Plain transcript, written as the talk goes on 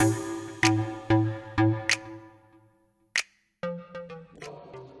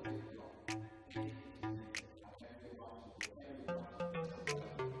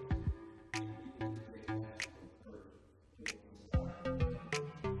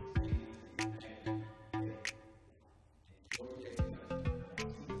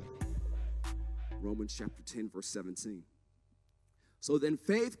Romans chapter 10, verse 17. So then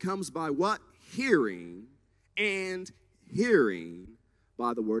faith comes by what? Hearing, and hearing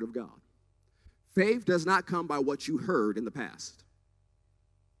by the word of God. Faith does not come by what you heard in the past.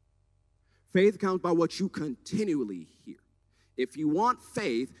 Faith comes by what you continually hear. If you want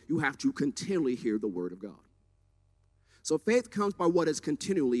faith, you have to continually hear the word of God. So faith comes by what is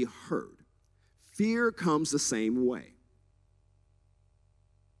continually heard. Fear comes the same way.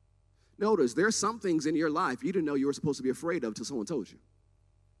 Notice, there are some things in your life you didn't know you were supposed to be afraid of until someone told you.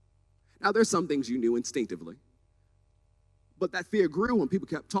 Now, there's some things you knew instinctively, but that fear grew when people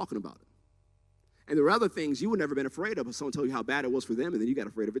kept talking about it. And there were other things you would never been afraid of, but someone told you how bad it was for them, and then you got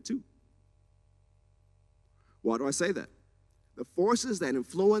afraid of it too. Why do I say that? The forces that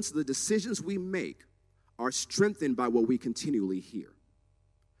influence the decisions we make are strengthened by what we continually hear.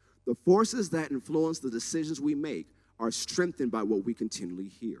 The forces that influence the decisions we make are strengthened by what we continually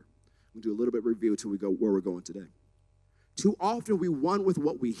hear. We'll do a little bit of review until we go where we're going today. Too often we run with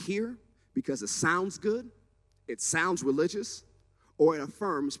what we hear because it sounds good, it sounds religious, or it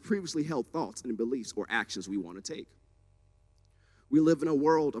affirms previously held thoughts and beliefs or actions we want to take. We live in a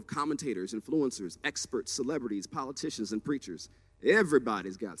world of commentators, influencers, experts, celebrities, politicians, and preachers.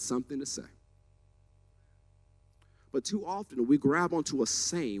 Everybody's got something to say. But too often we grab onto a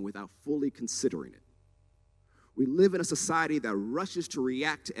saying without fully considering it. We live in a society that rushes to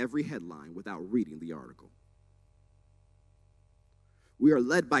react to every headline without reading the article. We are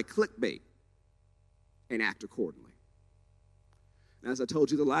led by clickbait and act accordingly. And as I told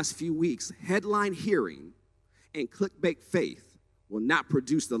you the last few weeks, headline hearing and clickbait faith will not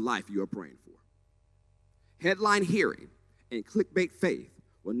produce the life you are praying for. Headline hearing and clickbait faith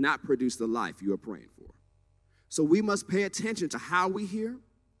will not produce the life you are praying for. So we must pay attention to how we hear,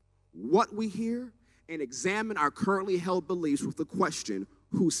 what we hear, and examine our currently held beliefs with the question,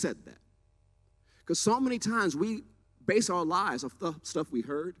 who said that? Because so many times we base our lives off the stuff we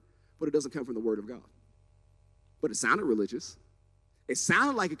heard, but it doesn't come from the Word of God. But it sounded religious. It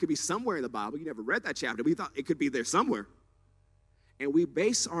sounded like it could be somewhere in the Bible. You never read that chapter, but you thought it could be there somewhere. And we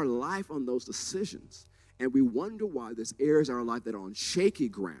base our life on those decisions. And we wonder why there's areas of our life that are on shaky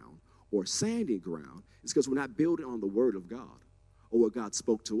ground or sandy ground. It's because we're not building on the Word of God or what God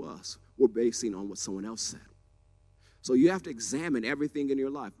spoke to us. We're basing on what someone else said. So you have to examine everything in your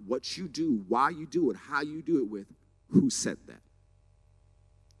life, what you do, why you do it, how you do it with, who said that.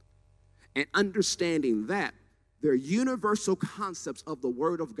 And understanding that their universal concepts of the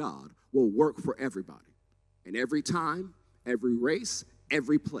Word of God will work for everybody. And every time, every race,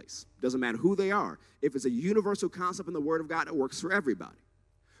 every place. Doesn't matter who they are. If it's a universal concept in the Word of God, it works for everybody.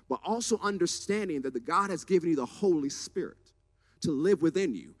 But also understanding that God has given you the Holy Spirit to live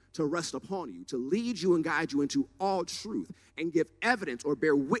within you, to rest upon you, to lead you and guide you into all truth and give evidence or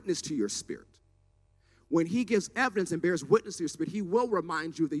bear witness to your spirit. When he gives evidence and bears witness to your spirit, he will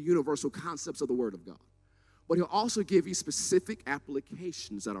remind you of the universal concepts of the Word of God. But he'll also give you specific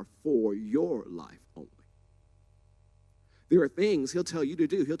applications that are for your life only. There are things he'll tell you to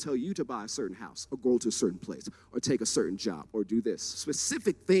do. He'll tell you to buy a certain house or go to a certain place or take a certain job or do this.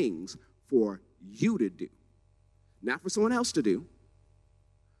 Specific things for you to do. Not for someone else to do,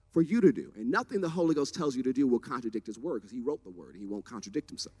 for you to do. And nothing the Holy Ghost tells you to do will contradict his word because he wrote the word and he won't contradict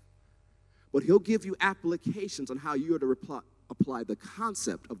himself. But he'll give you applications on how you are to apply the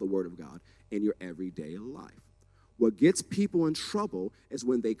concept of the Word of God in your everyday life. What gets people in trouble is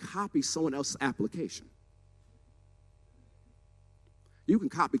when they copy someone else's application. You can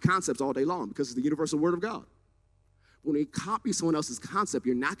copy concepts all day long because it's the universal Word of God. When you copy someone else's concept,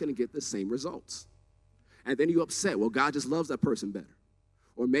 you're not going to get the same results. And then you're upset. Well, God just loves that person better.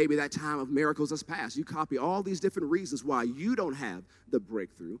 Or maybe that time of miracles has passed. You copy all these different reasons why you don't have the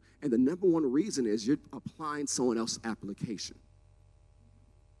breakthrough. And the number one reason is you're applying someone else's application.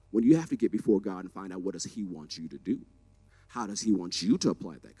 When you have to get before God and find out what does he want you to do. How does he want you to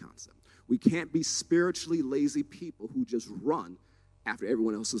apply that concept? We can't be spiritually lazy people who just run after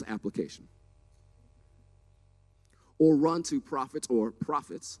everyone else's application. Or run to prophets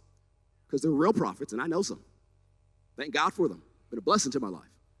because they're real prophets, and I know some. Thank God for them. Been a blessing to my life.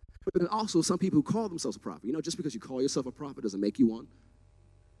 But then also some people who call themselves a prophet. You know, just because you call yourself a prophet doesn't make you one.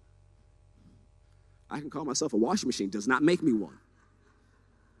 I can call myself a washing machine, does not make me one.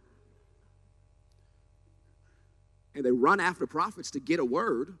 And they run after prophets to get a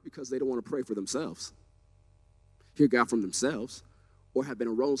word because they don't want to pray for themselves, hear God from themselves, or have been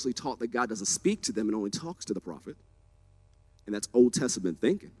erroneously taught that God doesn't speak to them and only talks to the prophet. And that's Old Testament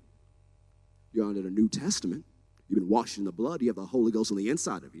thinking. You're under the New Testament. You've been washed in the blood. You have the Holy Ghost on the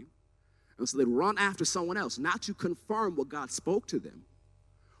inside of you. And so they run after someone else, not to confirm what God spoke to them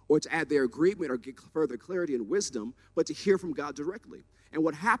or to add their agreement or get further clarity and wisdom, but to hear from God directly. And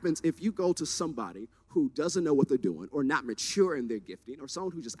what happens if you go to somebody who doesn't know what they're doing or not mature in their gifting or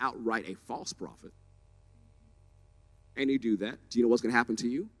someone who's just outright a false prophet, and you do that, do you know what's going to happen to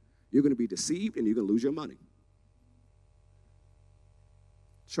you? You're going to be deceived and you're going to lose your money.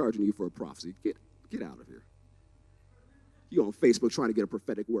 Charging you for a prophecy. Get out of here. You on Facebook trying to get a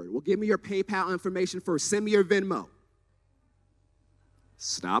prophetic word. Well, give me your PayPal information first. Send me your Venmo.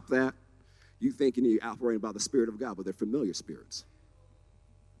 Stop that. You thinking you're operating by the Spirit of God, but they're familiar spirits.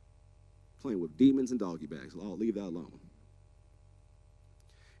 Playing with demons and doggy bags. I'll leave that alone.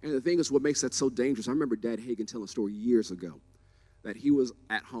 And the thing is, what makes that so dangerous, I remember Dad Hagin telling a story years ago that he was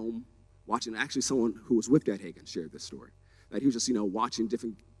at home watching, actually someone who was with Dad Hagin shared this story, that he was just, watching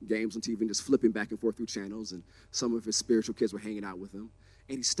different games on TV and just flipping back and forth through channels, and some of his spiritual kids were hanging out with him.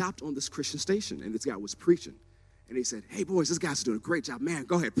 And he stopped on this Christian station, and this guy was preaching. And he said, hey, boys, this guy's doing a great job. Man,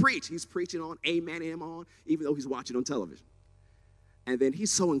 go ahead, preach. He's preaching on, amen him on, even though he's watching on television. And then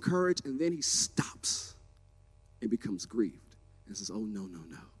he's so encouraged, and then he stops and becomes grieved and says, oh, no, no,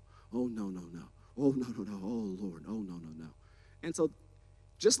 no. Oh, no, no, no. Oh, no, no, no. Oh, Lord. Oh, no, no, no. And so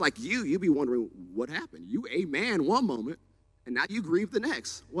just like you be wondering what happened. You amen one moment, and now you grieve the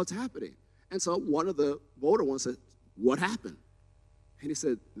next. What's happening? And so one of the older ones said, what happened? And he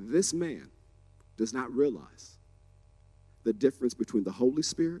said, this man does not realize the difference between the Holy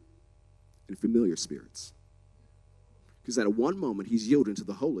Spirit and familiar spirits. Because at one moment, he's yielding to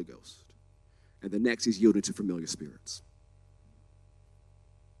the Holy Ghost, and the next, he's yielding to familiar spirits.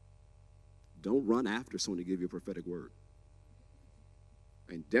 Don't run after someone to give you a prophetic word.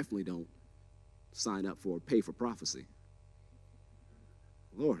 And definitely don't sign up for or pay for prophecy.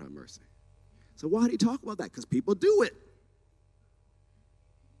 Lord have mercy. So why do you talk about that? Because people do it.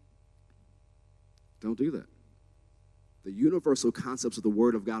 Don't do that. The universal concepts of the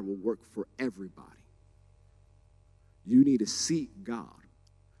Word of God will work for everybody. You need to seek God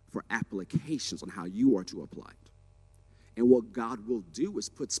for applications on how you are to apply it. And what God will do is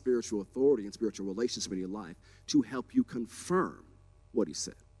put spiritual authority and spiritual relationship in your life to help you confirm what he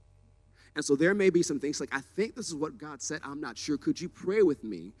said. And so there may be some things like, I think this is what God said. I'm not sure. Could you pray with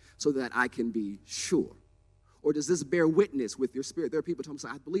me so that I can be sure? Or does this bear witness with your spirit? There are people who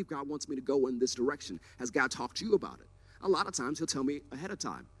tell me, I believe God wants me to go in this direction. Has God talked to you about it? A lot of times he'll tell me ahead of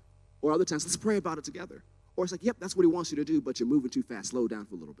time. Or other times, let's pray about it together. Or it's like, yep, that's what he wants you to do, but you're moving too fast. Slow down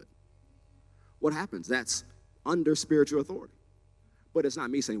for a little bit. What happens? That's under spiritual authority. But it's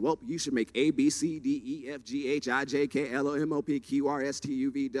not me saying, well, you should make A, B, C, D, E, F, G, H, I, J, K, L, O, M, O, P, Q, R, S, T, U,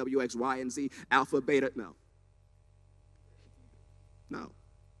 V, W, X, Y, and Z, alpha, beta. No. No.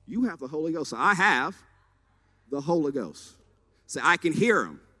 You have the Holy Ghost. So I have the Holy Ghost. So I can hear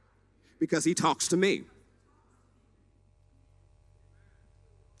him because he talks to me.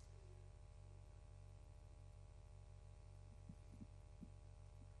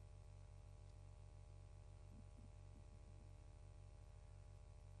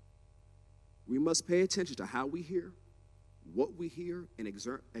 We must pay attention to how we hear, what we hear, and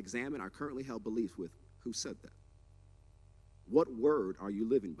examine our currently held beliefs with who said that. What word are you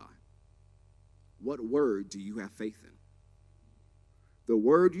living by? What word do you have faith in? The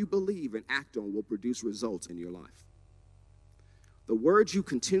word you believe and act on will produce results in your life. The word you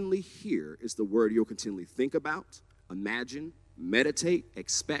continually hear is the word you'll continually think about, imagine, meditate,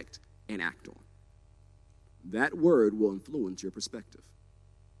 expect, and act on. That word will influence your perspective.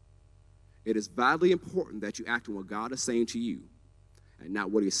 It is vitally important that you act on what God is saying to you and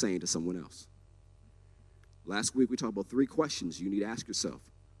not what he's saying to someone else. Last week, we talked about 3 questions you need to ask yourself.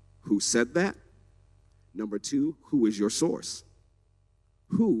 Who said that? Number 2, who is your source?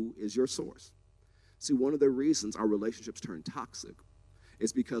 Who is your source? See, one of the reasons our relationships turn toxic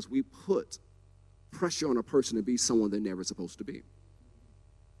is because we put pressure on a person to be someone they're never supposed to be.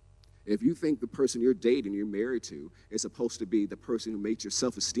 If you think the person you're dating, you're married to, is supposed to be the person who makes your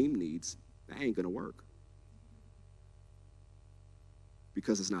self-esteem needs, that ain't going to work.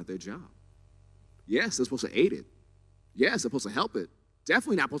 Because it's not their job. Yes, they're supposed to aid it. Yes, they're supposed to help it.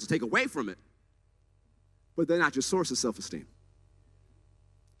 Definitely not supposed to take away from it. But they're not your source of self-esteem.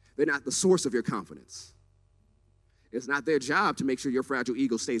 They're not the source of your confidence. It's not their job to make sure your fragile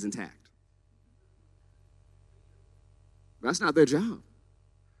ego stays intact. That's not their job.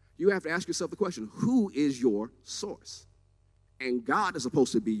 You have to ask yourself the question, who is your source? And God is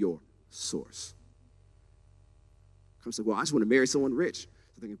supposed to be your source. Come say, well, I just want to marry someone rich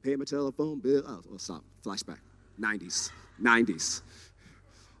so they can pay my telephone bill. Oh, well, stop. Flashback. 90s.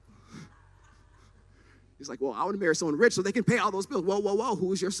 He's like, well, I want to marry someone rich so they can pay all those bills. Whoa, whoa, whoa.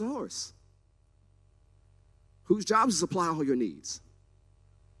 Who is your source? Whose job is to supply all your needs?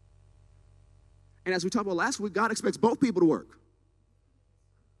 And as we talked about last week, God expects both people to work.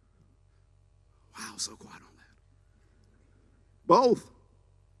 Wow, so quiet on that. Both.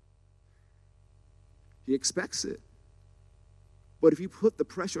 He expects it. But if you put the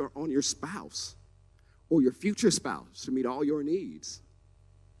pressure on your spouse or your future spouse to meet all your needs,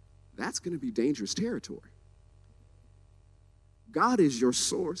 that's going to be dangerous territory. God is your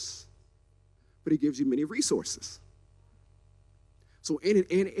source, but he gives you many resources. So in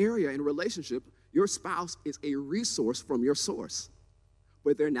an area, in a relationship, your spouse is a resource from your source,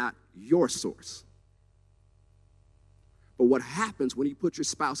 but they're not your source. But what happens when you put your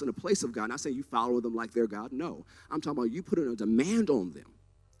spouse in a place of God, not saying you follow them like they're God, no. I'm talking about you putting a demand on them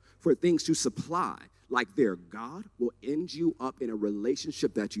for things to supply like their God will end you up in a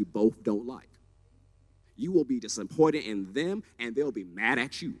relationship that you both don't like. You will be disappointed in them, and they'll be mad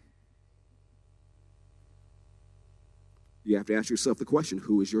at you. You have to ask yourself the question,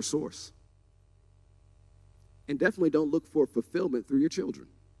 who is your source? And definitely don't look for fulfillment through your children.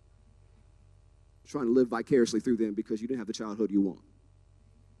 Trying to live vicariously through them because you didn't have the childhood you want.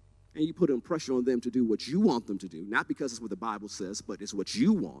 And you put pressure on them to do what you want them to do, not because it's what the Bible says, but it's what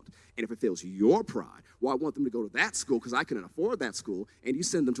you want. And if it fills your pride, well, I want them to go to that school because I couldn't afford that school, and you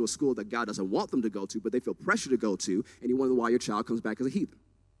send them to a school that God doesn't want them to go to, but they feel pressure to go to, and you wonder why your child comes back as a heathen.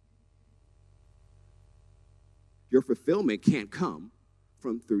 Your fulfillment can't come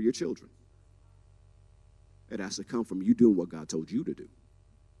through your children. It has to come from you doing what God told you to do.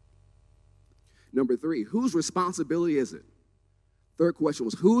 Number 3, whose responsibility is it? Third question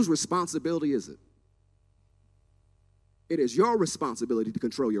was, whose responsibility is it? It is your responsibility to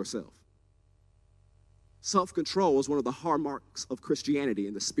control yourself. Self-control is one of the hallmarks of Christianity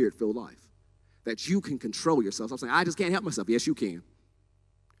in the spirit-filled life, that you can control yourself. I'm saying, I just can't help myself. Yes, you can.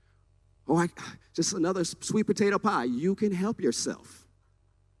 Oh, just another sweet potato pie. You can help yourself.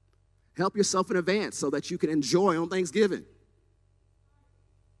 Help yourself in advance so that you can enjoy on Thanksgiving.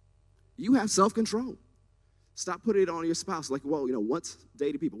 You have self-control. Stop putting it on your spouse like, well, once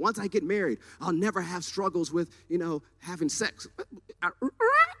dating people. Once I get married, I'll never have struggles with, having sex.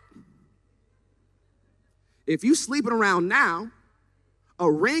 If you sleeping around now,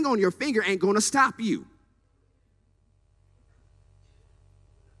 a ring on your finger ain't going to stop you.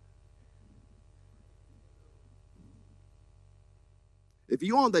 If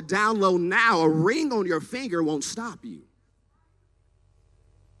you're on the down low now, a ring on your finger won't stop you.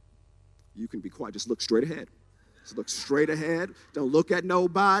 You can be quiet. Just look straight ahead. Just look straight ahead. Don't look at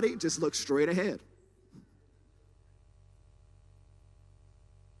nobody. Just look straight ahead.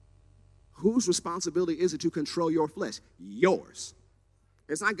 Whose responsibility is it to control your flesh? Yours.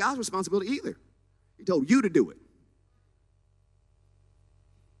 It's not God's responsibility either. He told you to do it.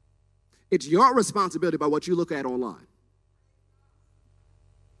 It's your responsibility by what you look at online.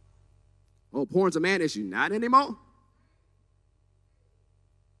 Oh, porn's a man issue. Not anymore.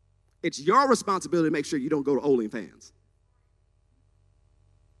 It's your responsibility to make sure you don't go to OnlyFans.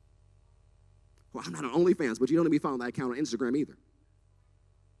 Well, I'm not on OnlyFans, but you don't need to be following that account on Instagram either.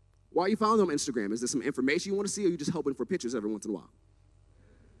 Why are you following them on Instagram? Is there some information you want to see, or are you just hoping for pictures every once in a while?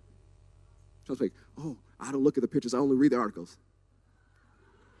 So I was like, oh, I don't look at the pictures. I only read the articles.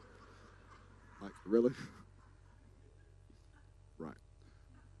 Like, really? Right.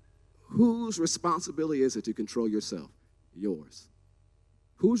 Whose responsibility is it to control yourself? Yours.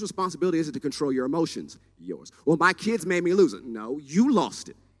 Whose responsibility is it to control your emotions? Yours. Well, my kids made me lose it. No, you lost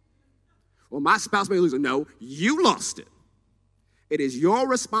it. Well, my spouse made me lose it. No, you lost it. It is your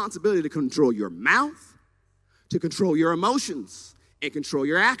responsibility to control your mouth, to control your emotions, and control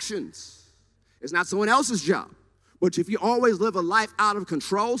your actions. It's not someone else's job. But if you always live a life out of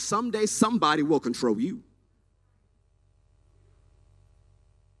control, someday somebody will control you.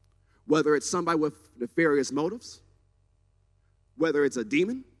 Whether it's somebody with nefarious motives, whether it's a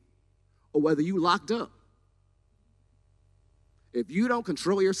demon, or whether you locked up. If you don't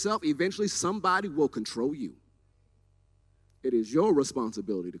control yourself, eventually somebody will control you. It is your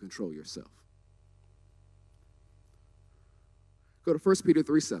responsibility to control yourself. Go to 1 Peter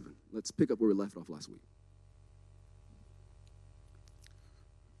 3:7. Let's pick up where we left off last week.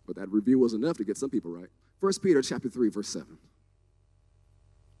 But that review was enough to get some people right. 1 Peter chapter 3, verse 7.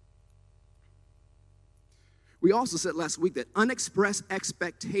 We also said last week that unexpressed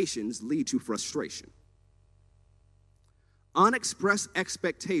expectations lead to frustration. Unexpressed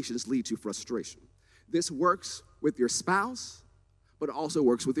expectations lead to frustration. This works with your spouse, but it also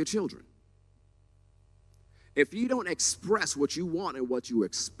works with your children. If you don't express what you want and what you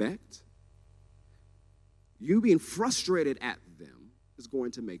expect, you being frustrated at them is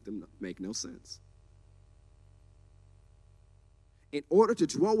going to make no sense. in order to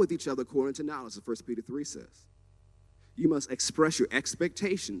dwell with each other according to knowledge, as 1 Peter 3 says. You must express your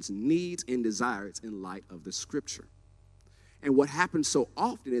expectations, needs, and desires in light of the scripture. And what happens so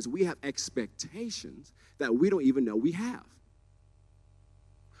often is we have expectations that we don't even know we have.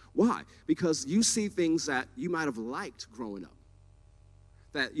 Why? Because you see things that you might have liked growing up,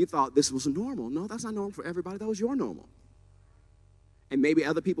 that you thought this was normal. No, that's not normal for everybody. That was your normal. And maybe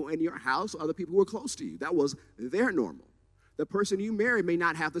other people in your house, other people who were close to you, that was their normal. The person you marry may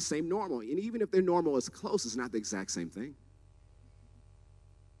not have the same normal. And even if their normal is close, it's not the exact same thing.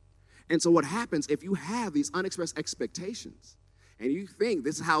 And so what happens if you have these unexpressed expectations and you think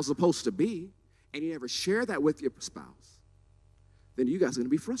this is how it's supposed to be and you never share that with your spouse, then you guys are going to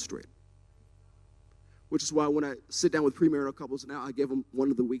be frustrated. Which is why when I sit down with premarital couples now, I give them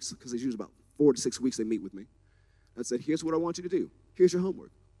one of the weeks, because it's usually about 4 to 6 weeks they meet with me. I said, here's what I want you to do. Here's your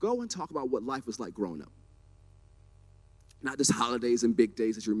homework. Go and talk about what life was like growing up. Not just holidays and big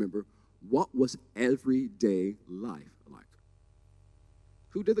days that you remember. What was everyday life like?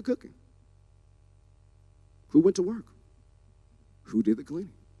 Who did the cooking? Who went to work? Who did the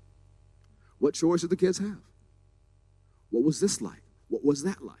cleaning? What chores did the kids have? What was this like? What was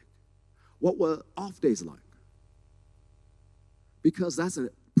that like? What were off days like? Because that's a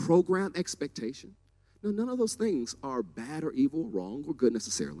programmed expectation. No, none of those things are bad or evil, wrong or good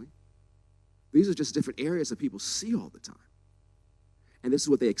necessarily. These are just different areas that people see all the time. And this is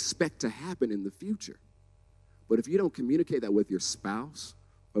what they expect to happen in the future. But if you don't communicate that with your spouse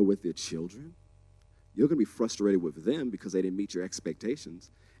or with your children, you're going to be frustrated with them because they didn't meet your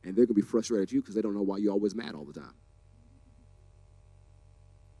expectations. And they're going to be frustrated at you because they don't know why you're always mad all the time.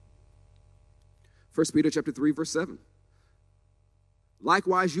 1 Peter chapter 3, verse 7.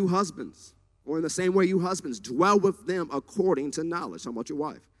 Likewise, you husbands, or in the same way you husbands, dwell with them according to knowledge. Talking about your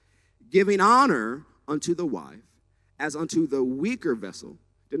wife. Giving honor unto the wife as unto the weaker vessel.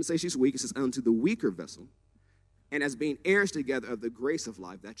 Didn't say she's weak, it says unto the weaker vessel. And as being heirs together of the grace of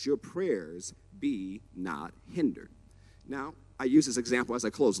life, that your prayers be not hindered. Now, I used this example as I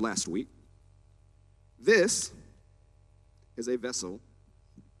closed last week. This is a vessel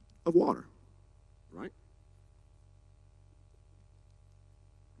of water, right?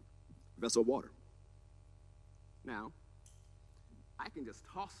 Vessel of water. Now, I can just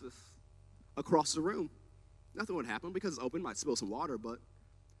toss this across the room. Nothing would happen because it's open, might spill some water, but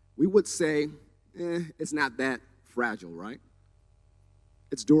we would say, it's not that fragile, right?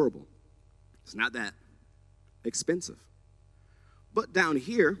 It's durable. It's not that expensive. But down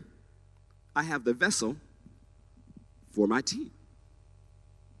here, I have the vessel for my tea.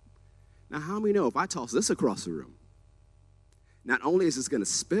 Now, how many know if I toss this across the room, not only is this going to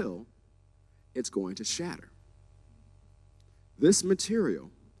spill, it's going to shatter. This material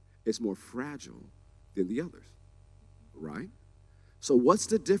is more fragile than the others, right? So what's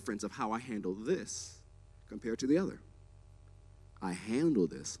the difference of how I handle this compared to the other? I handle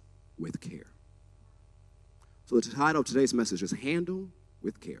this with care. So the title of today's message is Handle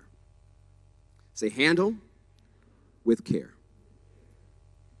with Care. Say, handle with care.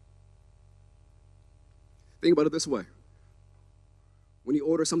 Think about it this way. When you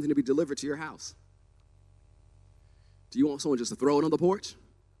order something to be delivered to your house, do you want someone just to throw it on the porch?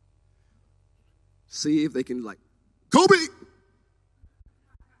 See if they can, like, Kobe!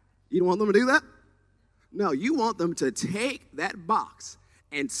 You don't want them to do that? No, you want them to take that box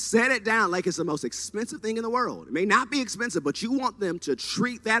and set it down like it's the most expensive thing in the world. It may not be expensive, but you want them to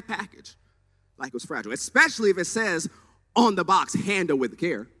treat that package like it was fragile, especially if it says on the box, handle with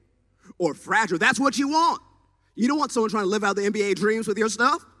care, or fragile. That's what you want. You don't want someone trying to live out the NBA dreams with your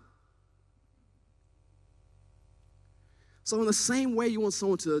stuff. So in the same way you want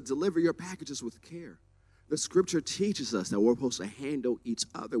someone to deliver your packages with care, the scripture teaches us that we're supposed to handle each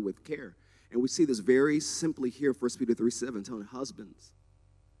other with care. And we see this very simply here, 1 Peter 3:7, telling husbands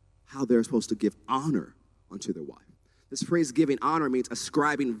how they're supposed to give honor unto their wife. This phrase giving honor means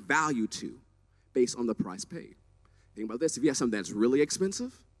ascribing value to based on the price paid. Think about this. If you have something that's really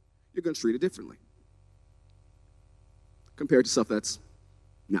expensive, you're going to treat it differently compared to stuff that's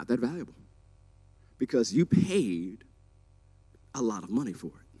not that valuable because you paid a lot of money for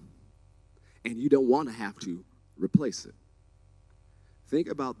it and you don't want to have to replace it. Think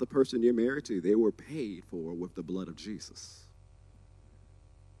about the person you're married to. They were paid for with the blood of Jesus.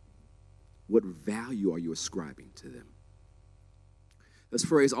 What value are you ascribing to them? This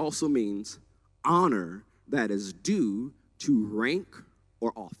phrase also means honor that is due to rank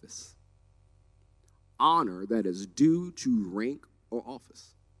or office. Honor that is due to rank or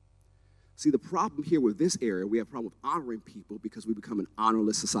office. See, the problem here with this area, we have a problem with honoring people because we become an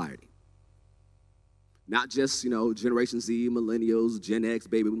honorless society. Not just, Generation Z, millennials, Gen X,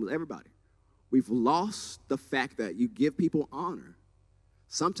 baby boomers, everybody. We've lost the fact that you give people honor,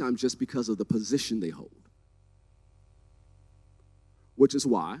 sometimes just because of the position they hold. Which is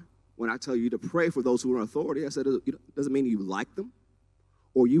why, when I tell you to pray for those who are in authority, I said it doesn't mean you like them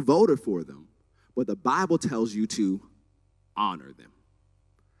or you voted for them, but the Bible tells you to honor them.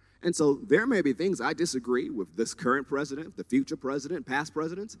 And so there may be things I disagree with this current president, the future president, past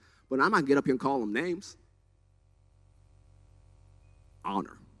presidents, but I'm not going to get up here and call them names.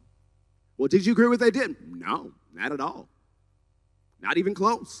 Honor. Well, did you agree with what they did? No, not at all. Not even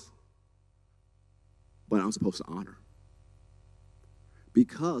close. But I'm supposed to honor.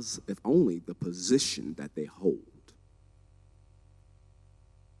 Because if only the position that they hold.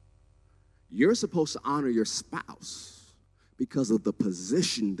 You're supposed to honor your spouse because of the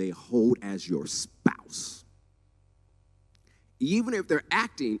position they hold as your spouse. Even if they're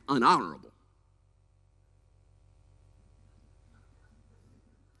acting unhonorable.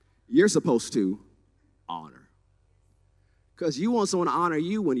 You're supposed to honor. Because you want someone to honor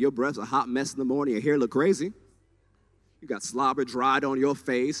you when your breath's a hot mess in the morning, your hair look crazy. You got slobber dried on your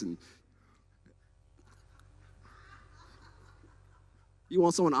face, and you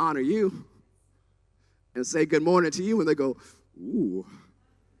want someone to honor you and say good morning to you, and they go, ooh.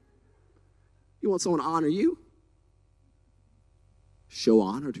 You want someone to honor you? Show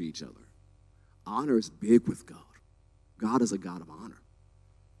honor to each other. Honor is big with God. God is a God of honor.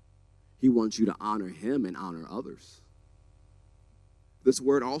 He wants you to honor him and honor others. This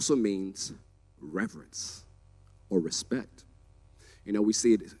word also means reverence or respect. We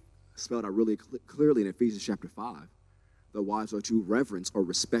see it spelled out really clearly in Ephesians chapter 5. The wives are to reverence or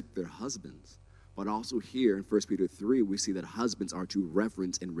respect their husbands. But also here in 1 Peter 3, we see that husbands are to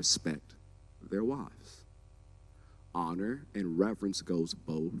reverence and respect their wives. Honor and reverence goes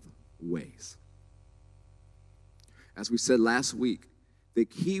both ways. As we said last week, the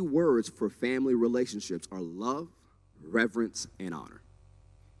key words for family relationships are love, reverence, and honor.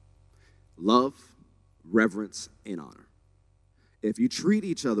 Love, reverence, and honor. If you treat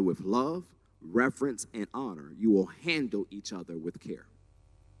each other with love, reverence, and honor, you will handle each other with care.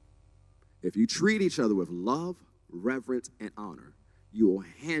 If you treat each other with love, reverence, and honor, you will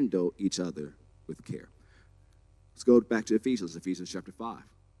handle each other with care. Let's go back to Ephesians chapter 5. We're going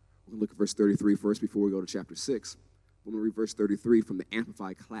to look at verse 33 first before we go to chapter 6. We're going to read verse 33 from the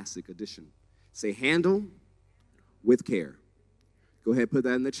Amplified Classic Edition. Say, handle with care. Go ahead, put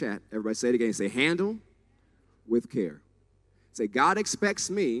that in the chat. Everybody say it again. Say, handle with care. Say, God expects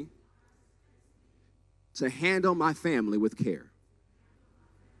me to handle my family with care.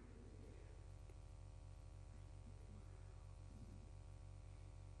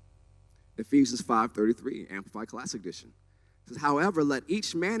 Ephesians 5:33, Amplified Classic Edition. It says, however, let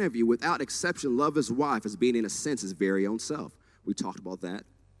each man of you without exception love his wife as being in a sense his very own self. We talked about that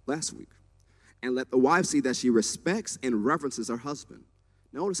last week. And let the wife see that she respects and reverences her husband.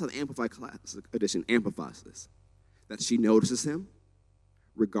 Notice how the Amplified Classic Edition amplifies this. That she notices him,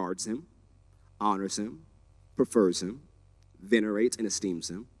 regards him, honors him, prefers him, venerates and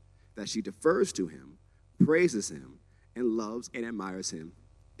esteems him. That she defers to him, praises him, and loves and admires him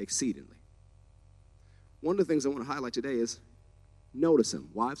exceedingly. One of the things I want to highlight today is notice him.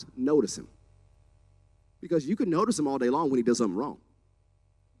 Wives, notice him. Because you can notice him all day long when he does something wrong.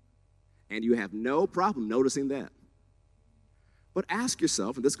 And you have no problem noticing that. But ask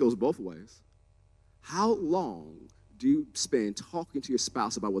yourself, and this goes both ways, how long do you spend talking to your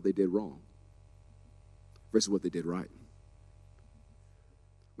spouse about what they did wrong versus what they did right?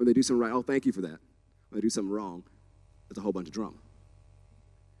 When they do something right, oh, thank you for that. When they do something wrong, it's a whole bunch of drama.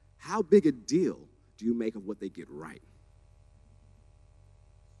 How big a deal do you make of what they get right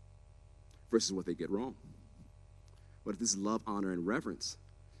versus what they get wrong? But if this is love, honor, and reverence,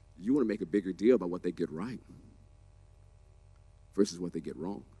 you want to make a bigger deal about what they get right versus what they get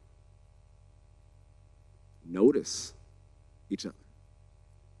wrong. Notice each other.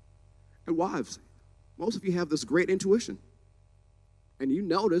 And wives, most of you have this great intuition. And you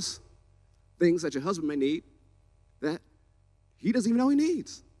notice things that your husband may need that he doesn't even know he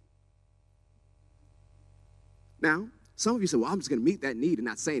needs. Now, some of you say, well, I'm just going to meet that need and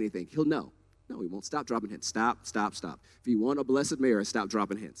not say anything. He'll know. No, he won't. Stop dropping hints. Stop. If you want a blessed marriage, stop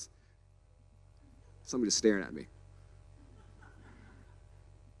dropping hints. Somebody just staring at me.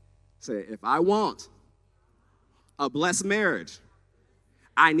 Say, if I want a blessed marriage,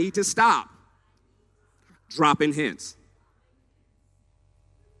 I need to stop dropping hints.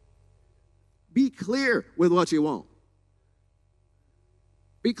 Be clear with what you want.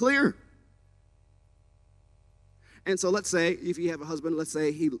 Be clear. And so let's say if you have a husband, let's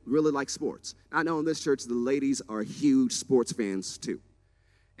say he really likes sports. I know in this church the ladies are huge sports fans too.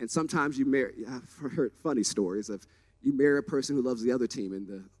 And sometimes you marry, I've heard funny stories of you marry a person who loves the other team,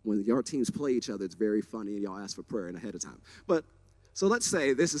 and when your teams play each other, it's very funny, and y'all ask for prayer ahead of time. But so let's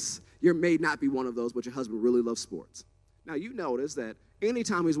say you may not be one of those, but your husband really loves sports. Now you notice that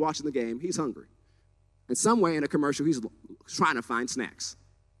anytime he's watching the game, he's hungry. In some way in a commercial, he's trying to find snacks.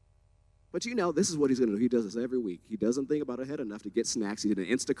 But you know, this is what he's going to do. He does this every week. He doesn't think about it ahead enough to get snacks. He didn't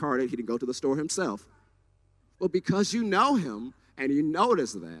Instacart it. He didn't go to the store himself. Well, because you know him and you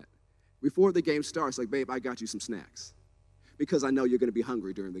notice that, before the game starts, like, babe, I got you some snacks because I know you're going to be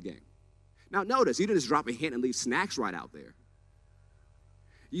hungry during the game. Now, notice, you didn't just drop a hint and leave snacks right out there.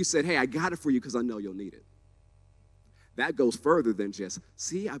 You said, hey, I got it for you because I know you'll need it. That goes further than just,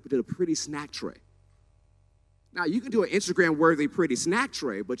 see, I did a pretty snack tray. Now, you can do an Instagram-worthy pretty snack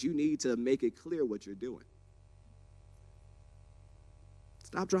tray, but you need to make it clear what you're doing.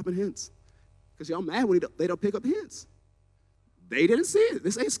 Stop dropping hints. Because y'all mad when they don't pick up hints. They didn't see it.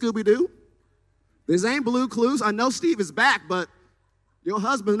 This ain't Scooby-Doo. This ain't Blue Clues. I know Steve is back, but your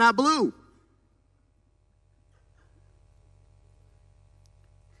husband's not blue.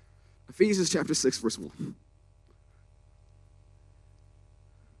 Ephesians chapter 6, verse 1.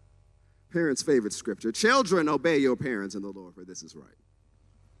 Parents' favorite scripture. Children, obey your parents in the Lord, for this is right.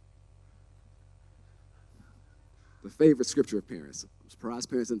 The favorite scripture of parents. I'm surprised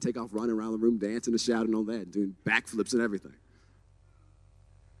parents didn't take off running around the room, dancing and shouting on that, doing backflips and everything.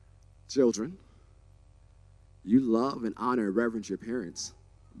 Children, you love and honor and reverence your parents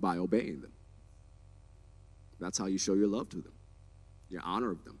by obeying them. That's how you show your love to them, your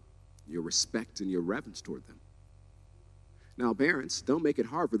honor of them, your respect and your reverence toward them. Now, parents, don't make it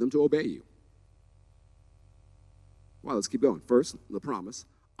hard for them to obey you. Well, let's keep going. First, the promise.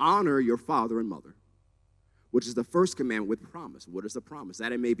 Honor your father and mother, which is the first commandment with promise. What is the promise?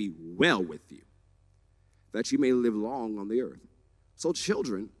 That it may be well with you, that you may live long on the earth. So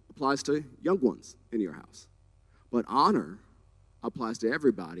children applies to young ones in your house. But honor applies to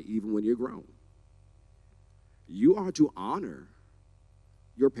everybody, even when you're grown. You are to honor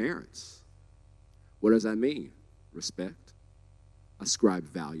your parents. What does that mean? Respect, ascribe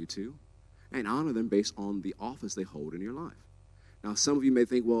value to, and honor them based on the office they hold in your life. Now, some of you may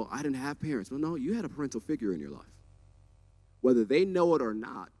think, well, I didn't have parents. Well, no, you had a parental figure in your life. Whether they know it or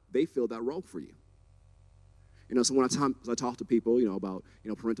not, they fill that role for you. You know, so when I talk to people, about,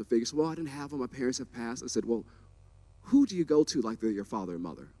 parental figures, well, I didn't have them. My parents have passed. I said, well, who do you go to like they're your father and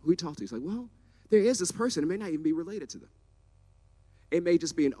mother? Who you talk to? He's like, well, there is this person. It may not even be related to them. It may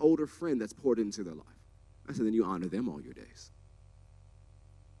just be an older friend that's poured into their life. I said, then you honor them all your days.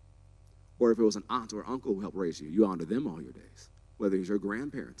 Or if it was an aunt or uncle who helped raise you, you honor them all your days. Whether it's your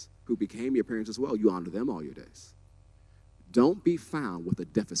grandparents who became your parents as well, you honor them all your days. Don't be found with a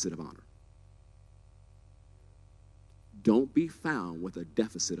deficit of honor. Don't be found with a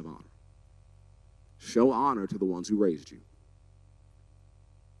deficit of honor. Show honor to the ones who raised you.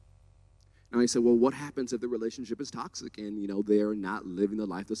 Now he said, well, what happens if the relationship is toxic and, they're not living the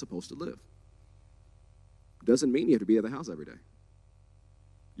life they're supposed to live? Doesn't mean you have to be at the house every day.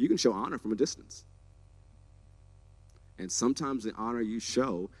 You can show honor from a distance. And sometimes the honor you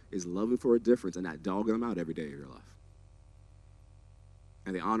show is loving for a difference and not dogging them out every day of your life.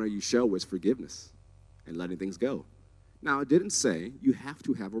 And the honor you show is forgiveness and letting things go. Now, it didn't say you have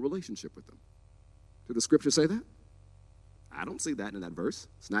to have a relationship with them. Did the scripture say that? I don't see that in that verse.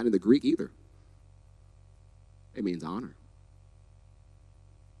 It's not in the Greek either. It means honor.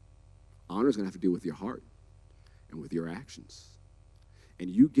 Honor is going to have to do with your heart and with your actions. And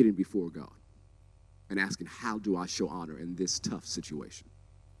you getting before God and asking, how do I show honor in this tough situation?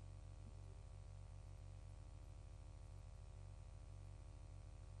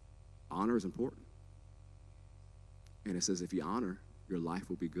 Honor is important. And it says if you honor, your life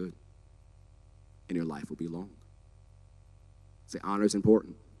will be good and your life will be long. Say, honor is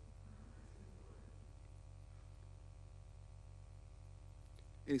important.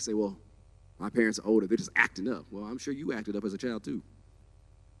 And you say, well, my parents are older. They're just acting up. Well, I'm sure you acted up as a child too.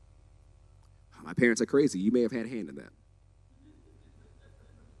 My parents are crazy. You may have had a hand in that.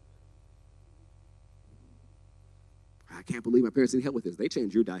 I can't believe my parents didn't help with this. They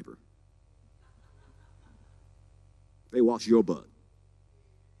changed your diaper. They washed your butt.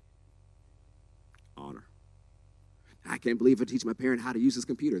 Honor. I can't believe I teach my parent how to use his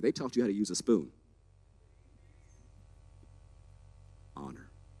computer. They taught you how to use a spoon. Honor.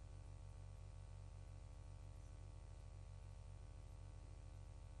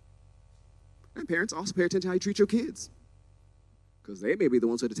 And parents, also pay attention to how you treat your kids. Because they may be the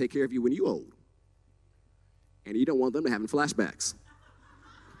ones who have to take care of you when you're old. and you don't want them to having flashbacks.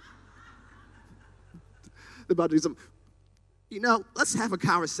 They're about to do something. Let's have a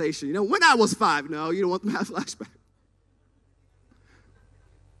conversation. When I was 5, no, you don't want them to have flashbacks.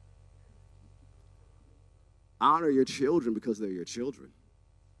 Honor your children because they're your children.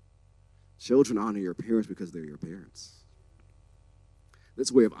 Children honor your parents because they're your parents.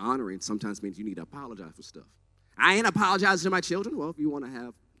 This way of honoring sometimes means you need to apologize for stuff. I ain't apologizing to my children. Well, if you want to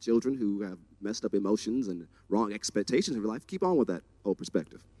have children who have messed up emotions and wrong expectations of your life, keep on with that old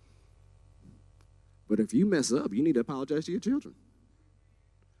perspective. But if you mess up, you need to apologize to your children.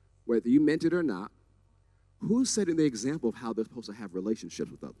 Whether you meant it or not, who's setting the example of how they're supposed to have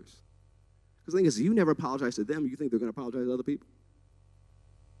relationships with others? Because the thing is, you never apologize to them, you think they're going to apologize to other people?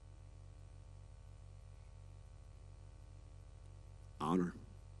 Honor.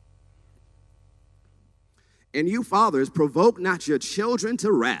 And you fathers, provoke not your children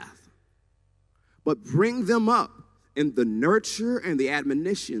to wrath, but bring them up in the nurture and the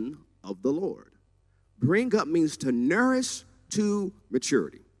admonition of the Lord. Bring up means to nourish to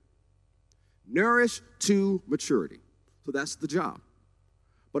maturity. Nourish to maturity. So that's the job.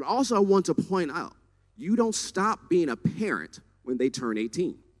 But also I want to point out, you don't stop being a parent when they turn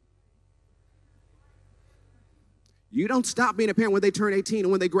 18. You don't stop being a parent when they turn 18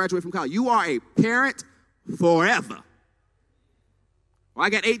 and when they graduate from college. You are a parent forever. Well, I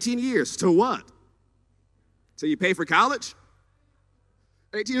got 18 years. To what? Till you pay for college?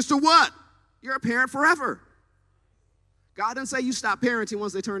 18 years to what? You're a parent forever. God didn't say you stop parenting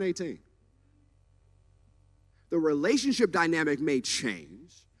once they turn 18. The relationship dynamic may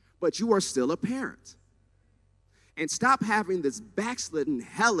change, but you are still a parent. And stop having this backslidden,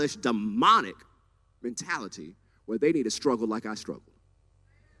 hellish, demonic mentality where they need to struggle like I struggled.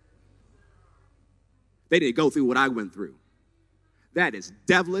 They need to go through what I went through. That is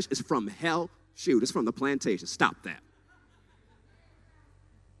devilish. It's from hell. Shoot, it's from the plantation. Stop that.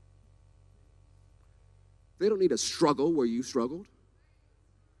 They don't need to struggle where you struggled.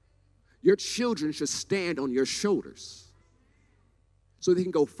 Your children should stand on your shoulders so they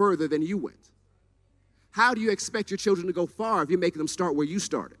can go further than you went. How do you expect your children to go far if you're making them start where you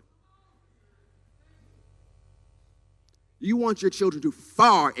started? You want your children to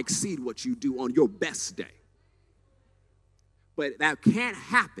far exceed what you do on your best day. But that can't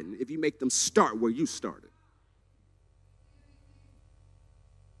happen if you make them start where you started.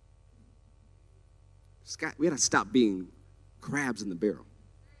 Scott, we got to stop being crabs in the barrel,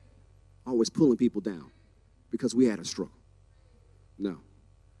 always pulling people down because we had a struggle. No,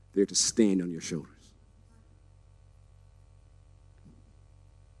 they're to stand on your shoulders.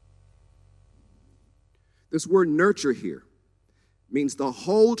 This word nurture here means the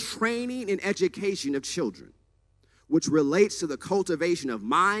whole training and education of children, which relates to the cultivation of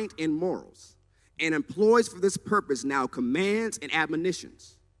mind and morals, and employs for this purpose now commands and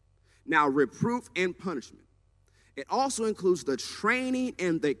admonitions, now reproof and punishment. It also includes the training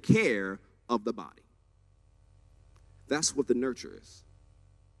and the care of the body. That's what the nurture is.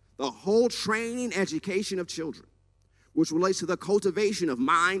 The whole training, education of children, which relates to the cultivation of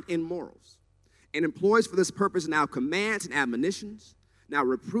mind and morals, and employs for this purpose now commands and admonitions, now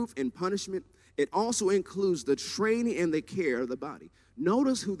reproof and punishment. It also includes the training and the care of the body.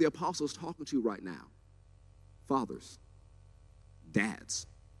 Notice who the apostle is talking to right now. Fathers, dads,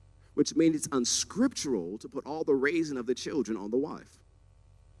 which means it's unscriptural to put all the raising of the children on the wife.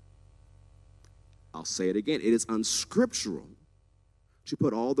 I'll say it again. It is unscriptural to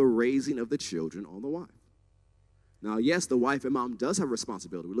put all the raising of the children on the wife. Now, yes, the wife and mom does have a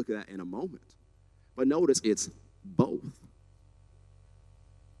responsibility. We'll look at that in a moment. But notice it's both.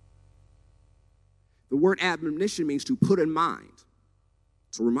 The word admonition means to put in mind,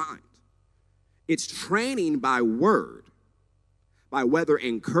 to remind. It's training by word, by whether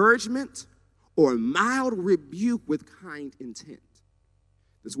encouragement or mild rebuke with kind intent.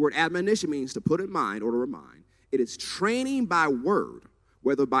 This word admonition means to put in mind or to remind. It is training by word,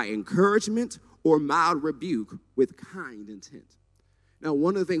 whether by encouragement or mild rebuke with kind intent. Now,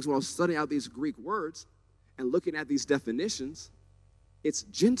 one of the things when I was studying out these Greek words and looking at these definitions, it's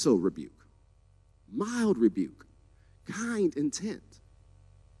gentle rebuke, mild rebuke, kind intent,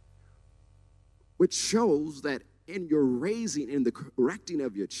 which shows that in your raising and the correcting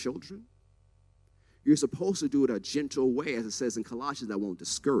of your children, you're supposed to do it a gentle way, as it says in Colossians, that won't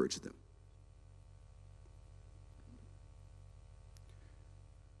discourage them.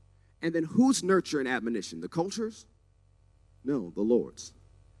 And then who's nurture and admonition? The culture's? No, the Lord's.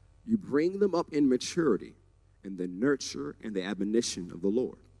 You bring them up in maturity in the nurture and the admonition of the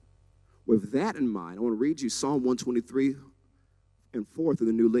Lord. With that in mind, I want to read you Psalm 123 and 4 through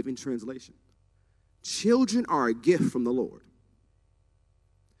the New Living Translation. Children are a gift from the Lord.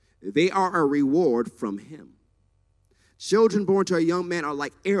 They are a reward from him. Children born to a young man are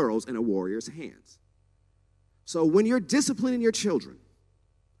like arrows in a warrior's hands. So when you're disciplining your children,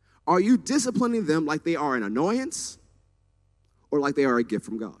 are you disciplining them like they are an annoyance or like they are a gift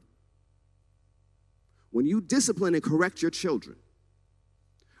from God? When you discipline and correct your children,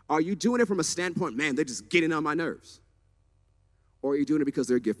 are you doing it from a standpoint, man, they're just getting on my nerves? Or are you doing it because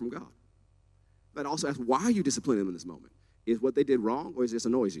they're a gift from God? But also ask, why are you disciplining them in this moment? Is what they did wrong, or is it just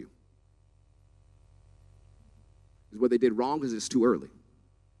annoys you? Is what they did wrong because it's too early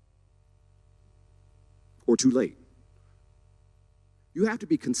or too late? You have to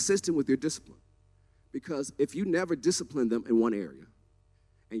be consistent with your discipline, because if you never discipline them in one area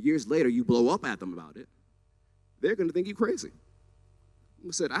and years later you blow up at them about it, they're going to think you crazy.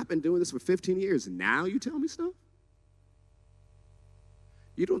 I said, I've been doing this for 15 years, and now you tell me stuff?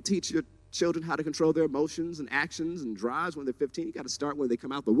 You don't teach your children how to control their emotions and actions and drives when they're 15. You got to start when they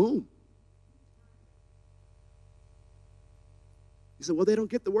come out the womb. You say, well, they don't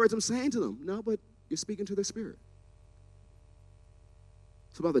get the words I'm saying to them. No, but you're speaking to their spirit.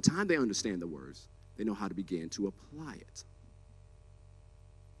 So by the time they understand the words, they know how to begin to apply it.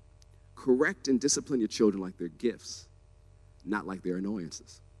 Correct and discipline your children like they're gifts, not like they're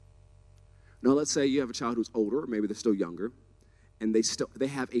annoyances. Now, let's say you have a child who's older, or maybe they're still younger, and they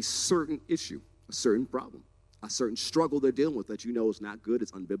have a certain issue, a certain problem, a certain struggle they're dealing with that you know is not good,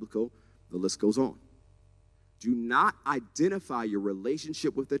 it's unbiblical, the list goes on. Do not identify your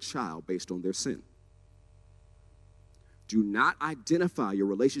relationship with the child based on their sin. Do not identify your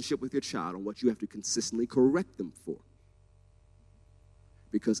relationship with your child on what you have to consistently correct them for.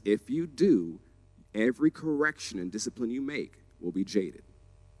 Because if you do, every correction and discipline you make will be jaded.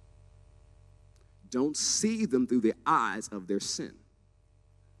 Don't see them through the eyes of their sin.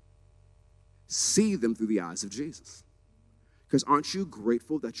 See them through the eyes of Jesus. Because aren't you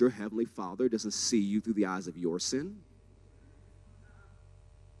grateful that your Heavenly Father doesn't see you through the eyes of your sin?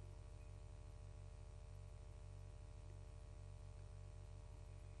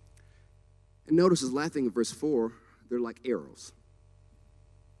 And notice this last thing in verse 4, they're like arrows.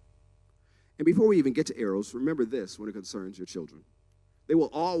 And before we even get to arrows, remember this when it concerns your children. They will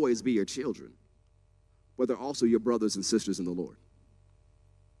always be your children, but they're also your brothers and sisters in the Lord.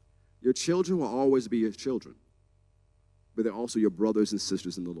 Your children will always be your children, but they're also your brothers and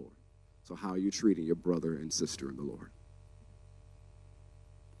sisters in the Lord. So how are you treating your brother and sister in the Lord?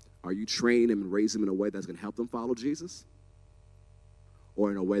 Are you training them and raising them in a way that's going to help them follow Jesus? Or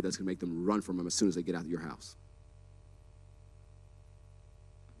in a way that's going to make them run from him as soon as they get out of your house?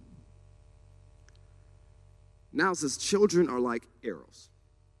 Now it says children are like arrows.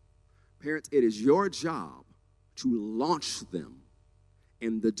 Parents, it is your job to launch them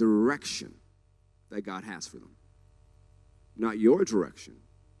in the direction that God has for them. Not your direction,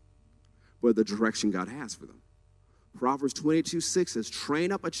 but the direction God has for them. Proverbs 22:6 says,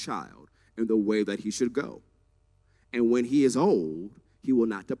 train up a child in the way that he should go. And when he is old, he will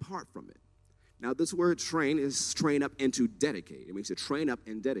not depart from it. Now this word train is train up and to dedicate. It means to train up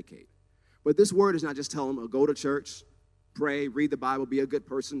and dedicate. But this word is not just telling them, go to church, pray, read the Bible, be a good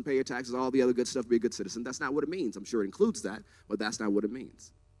person, pay your taxes, all the other good stuff, be a good citizen. That's not what it means. I'm sure it includes that, but that's not what it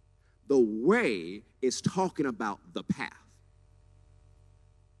means. The way is talking about the path.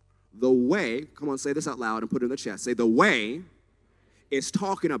 The way, come on, say this out loud and put it in the chat. Say, the way is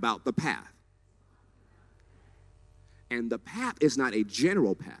talking about the path. And the path is not a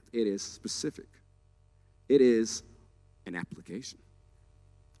general path. It is specific. It is an application.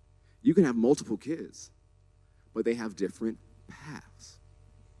 You can have multiple kids, but they have different paths.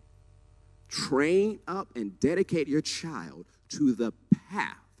 Train up and dedicate your child to the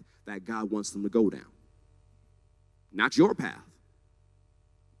path that God wants them to go down. Not your path,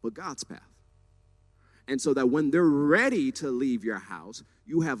 but God's path. And so that when they're ready to leave your house,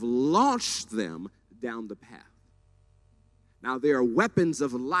 you have launched them down the path. Now, there are weapons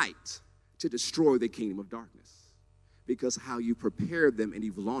of light to destroy the kingdom of darkness because how you prepared them and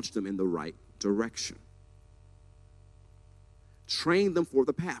you've launched them in the right direction. Train them for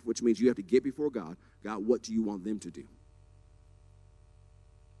the path, which means you have to get before God. God, what do you want them to do?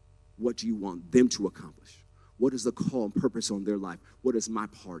 What do you want them to accomplish? What is the call and purpose on their life? What is my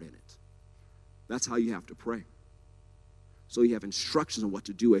part in it? That's how you have to pray. So you have instructions on what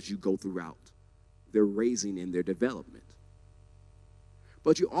to do as you go throughout their raising and their development.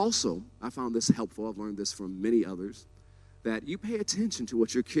 But you also, I found this helpful, I've learned this from many others, that you pay attention to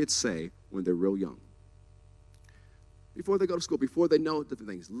what your kids say when they're real young. Before they go to school, before they know different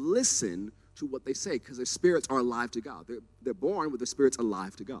things, listen to what they say because their spirits are alive to God. They're born with their spirits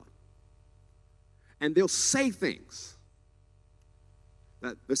alive to God. and they'll say things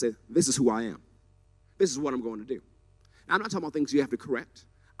that they say, this is who I am. This is what I'm going to do. Now, I'm not talking about things you have to correct.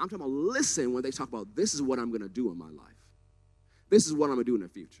 I'm talking about listen when they talk about this is what I'm going to do in my life. This is what I'm going to do in the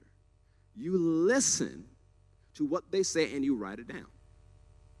future. You listen to what they say and you write it down.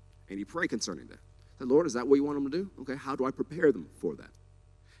 And you pray concerning that. Say, Lord, is that what you want them to do? Okay, how do I prepare them for that?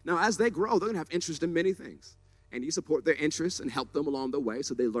 Now, as they grow, they're going to have interest in many things. And you support their interests and help them along the way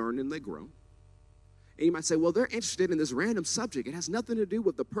so they learn and they grow. And you might say, well, they're interested in this random subject. It has nothing to do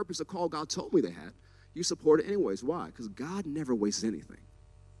with the purpose of call God told me they had. You support it anyways. Why? Because God never wastes anything.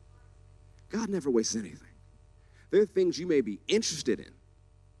 God never wastes anything. There are things you may be interested in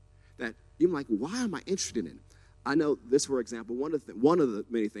that you're like, why am I interested in? I know this, for example, one of the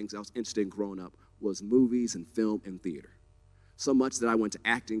many things I was interested in growing up was movies and film and theater. So much that I went to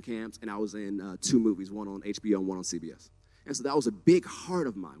acting camps, and I was in 2 movies, one on HBO and one on CBS. And so that was a big heart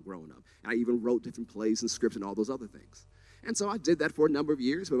of mine growing up. And I even wrote different plays and scripts and all those other things. And so I did that for a number of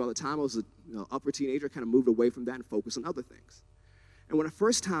years, but by the time I was an upper teenager, I kind of moved away from that and focused on other things. And when the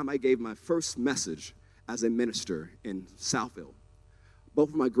first time I gave my first message as a minister in Southfield, both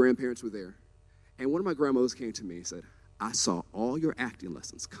of my grandparents were there. And one of my grandmothers came to me and said, I saw all your acting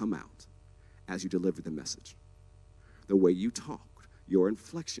lessons come out as you delivered the message. The way you talked, your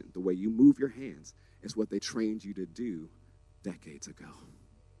inflection, the way you move your hands is what they trained you to do decades ago.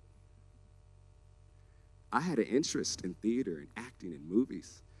 I had an interest in theater and acting and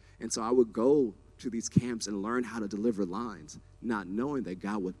movies. And so I would go to these camps and learn how to deliver lines, not knowing that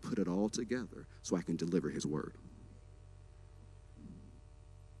God would put it all together so I can deliver his word.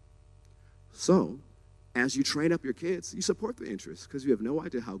 So, as you train up your kids, you support the interest because you have no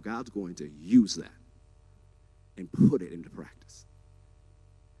idea how God's going to use that and put it into practice.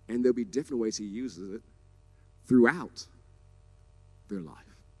 And there'll be different ways he uses it throughout their life.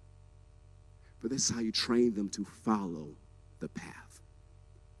 But this is how you train them to follow the path.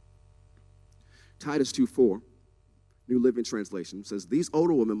 Titus 2:4, New Living Translation, says, these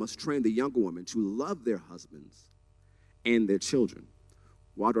older women must train the younger women to love their husbands and their children.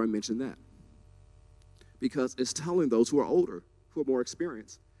 Why do I mention that? Because it's telling those who are older, who are more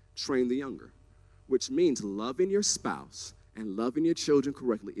experienced, train the younger, which means loving your spouse and loving your children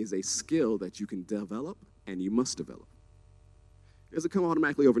correctly is a skill that you can develop and you must develop. It doesn't come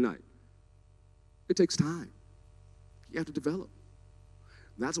automatically overnight. It takes time. You have to develop.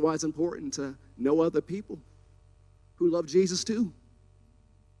 That's why it's important to know other people who love Jesus too,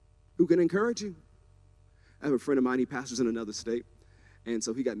 who can encourage you. I have a friend of mine, he pastors in another state, and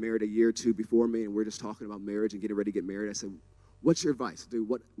so he got married a year or 2 before me, and we're just talking about marriage and getting ready to get married. I said, what's your advice? Dude,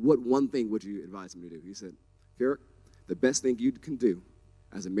 what one thing would you advise me to do? He said, Kerrick, the best thing you can do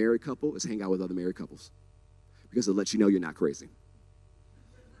as a married couple is hang out with other married couples because it lets you know you're not crazy.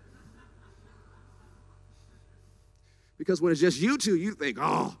 Because when it's just you two, you think,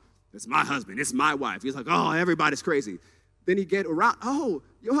 oh, it's my husband, it's my wife. He's like, oh, everybody's crazy. Then you get around, oh,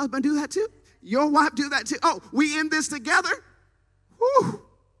 your husband do that too? Your wife do that too? Oh, we in this together? Whew.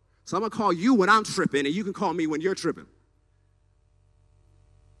 So I'm going to call you when I'm tripping, and you can call me when you're tripping.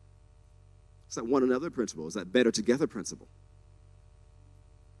 It's that one another principle. It's that better together principle.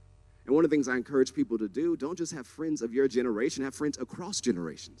 And one of the things I encourage people to do, don't just have friends of your generation, have friends across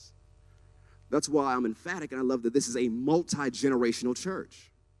generations. That's why I'm emphatic, and I love that this is a multi-generational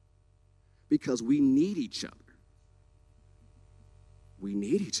church. Because we need each other. We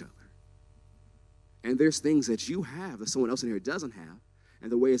need each other. And there's things that you have that someone else in here doesn't have,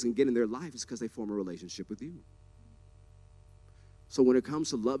 and the way it's going to get in their life is because they form a relationship with you. So when it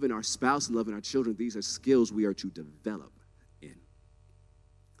comes to loving our spouse and loving our children, these are skills we are to develop in.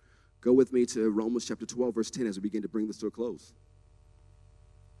 Go with me to Romans chapter 12, verse 10 as we begin to bring this to a close.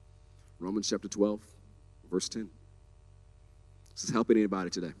 Romans chapter 12, verse 10. This is helping anybody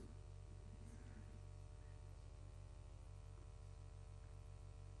today.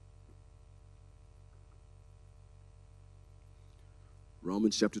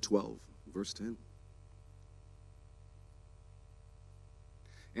 Romans chapter 12, verse 10.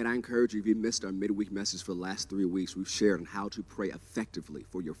 And I encourage you, if you missed our midweek message for the last 3 weeks, we've shared on how to pray effectively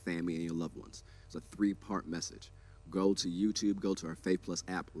for your family and your loved ones. It's a 3-part message. Go to YouTube, go to our Faith Plus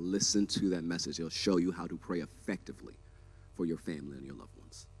app, listen to that message. It'll show you how to pray effectively for your family and your loved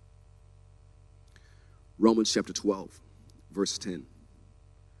ones. Romans chapter 12, verse 10.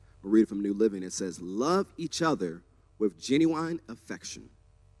 We'll read it from New Living. It says, love each other with genuine affection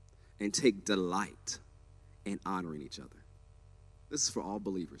and take delight in honoring each other. This is for all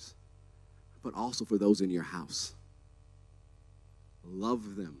believers, but also for those in your house.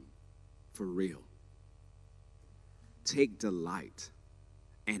 Love them for real. Take delight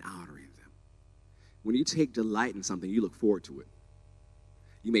in honoring them. When you take delight in something, you look forward to it.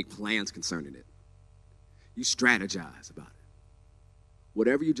 You make plans concerning it. You strategize about it.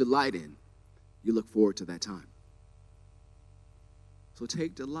 Whatever you delight in, you look forward to that time. So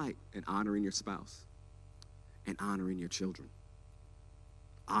take delight in honoring your spouse and honoring your children,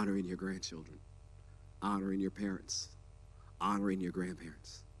 honoring your grandchildren, honoring your parents, honoring your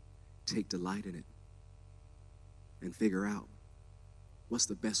grandparents. Take delight in it and figure out what's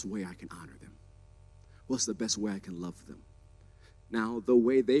the best way I can honor them. What's the best way I can love them? Now, the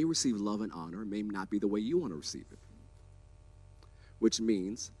way they receive love and honor may not be the way you want to receive it, which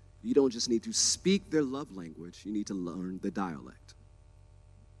means you don't just need to speak their love language, you need to learn the dialect.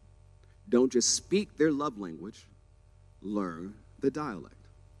 Don't just speak their love language, learn the dialect.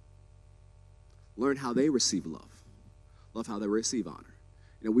 Learn how they receive love how they receive honor.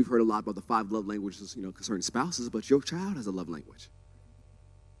 We've heard a lot about the 5 love languages, concerning spouses, but your child has a love language.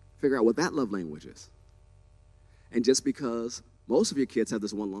 Figure out what that love language is. And just because most of your kids have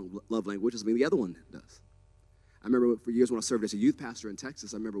this one love language doesn't mean the other one does. I remember for years when I served as a youth pastor in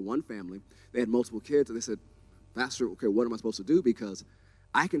Texas, I remember one family, they had multiple kids, and they said, Pastor, okay, what am I supposed to do? Because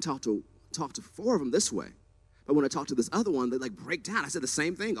I can talk to 4 of them this way. But when I talk to this other one, they break down. I said the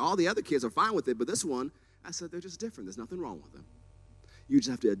same thing. All the other kids are fine with it, but this one, I said, they're just different. There's nothing wrong with them. You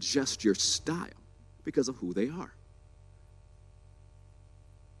just have to adjust your style because of who they are.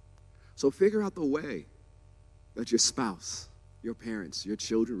 So figure out the way that your spouse, your parents, your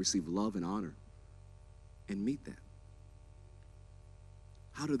children receive love and honor, and meet that.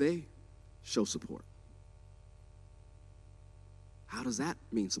 How do they show support? How does that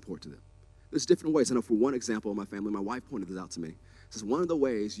mean support to them? There's different ways. I know for one example in my family, my wife pointed this out to me. Says one of the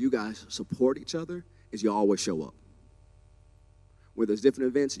ways you guys support each other is you always show up. Where there's different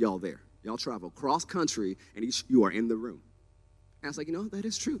events, y'all there. Y'all travel cross country, and you are in the room. And I was like, that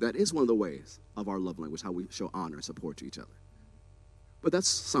is true. That is one of the ways of our love language, how we show honor and support to each other. But that's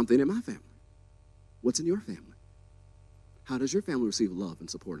something in my family. What's in your family? How does your family receive love and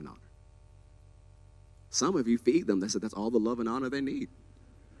support and honor? Some of you feed them. That's all the love and honor they need.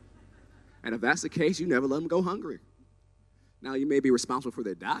 And if that's the case, you never let them go hungry. Now, you may be responsible for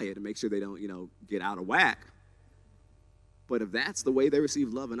their diet and make sure they don't, get out of whack. But if that's the way they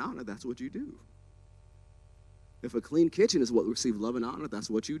receive love and honor, that's what you do. If a clean kitchen is what receives love and honor, that's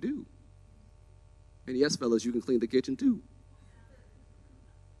what you do. And yes, fellas, you can clean the kitchen too.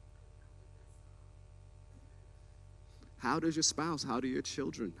 How does your spouse, how do your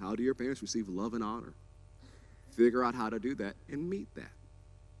children, how do your parents receive love and honor? Figure out how to do that and meet that.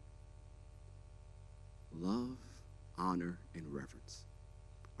 Love, honor, and reverence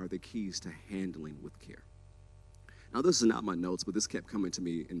are the keys to handling with care. Now, this is not my notes, but this kept coming to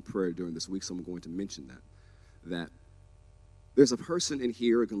me in prayer during this week, so I'm going to mention that there's a person in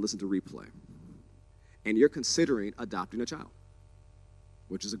here who can listen to replay, and you're considering adopting a child,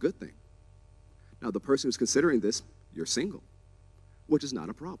 which is a good thing. Now, the person who's considering this, you're single, which is not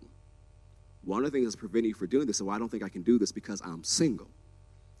a problem. One of the things that's preventing you from doing this, I don't think I can do this because I'm single.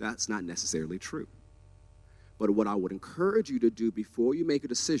 That's not necessarily true. But what I would encourage you to do before you make a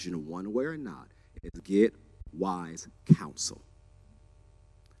decision one way or not is get wise counsel.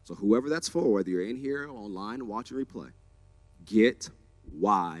 So whoever that's for, whether you're in here or online watching replay, get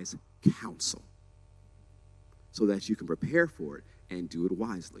wise counsel so that you can prepare for it and do it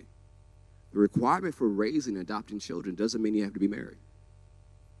wisely. The requirement for raising and adopting children doesn't mean you have to be married.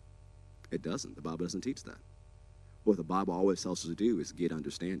 It doesn't. The Bible doesn't teach that. What the Bible always tells us to do is get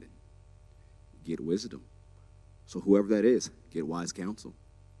understanding, get wisdom. So whoever that is, get wise counsel.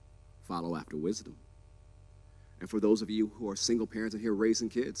 Follow after wisdom. And for those of you who are single parents and here raising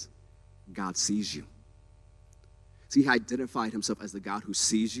kids, God sees you. See, he identified himself as the God who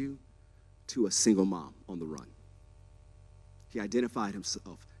sees you to a single mom on the run. He identified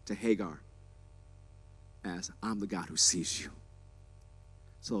himself to Hagar as, I'm the God who sees you.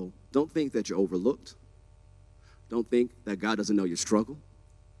 So don't think that you're overlooked. Don't think that God doesn't know your struggle,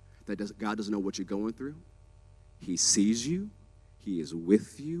 that God doesn't know what you're going through. He sees you, he is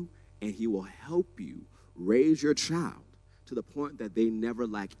with you, and he will help you raise your child to the point that they never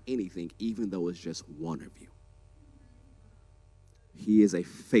lack anything, even though it's just one of you. He is a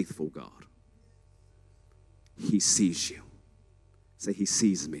faithful God. He sees you. Say, he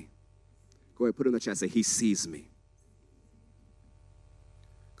sees me. Go ahead, put it in the chat. Say, he sees me.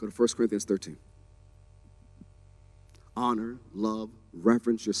 Go to 1 Corinthians 13. Honor, love,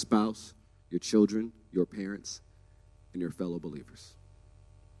 reverence your spouse, your children, your parents, and your fellow believers.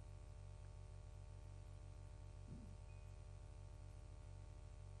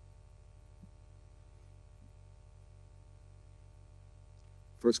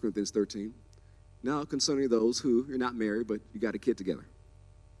 First Corinthians 13. Now, concerning those who you're not married, but you got a kid together.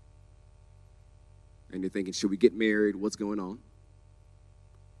 And you're thinking, should we get married? What's going on?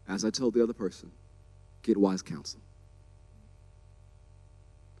 As I told the other person, get wise counsel.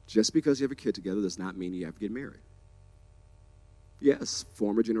 Just because you have a kid together does not mean you have to get married. Yes,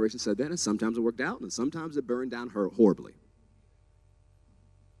 former generations said that, and sometimes it worked out, and sometimes it burned down horribly.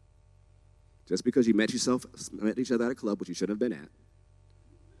 Just because you met each other at a club, which you shouldn't have been at,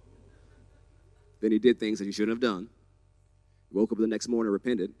 then you did things that you shouldn't have done. You woke up the next morning,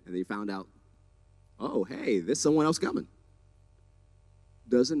 repented, and then you found out, oh, hey, there's someone else coming.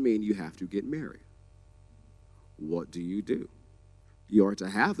 Doesn't mean you have to get married. What do? You are to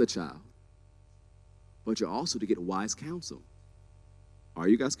have the child, but you're also to get wise counsel. Are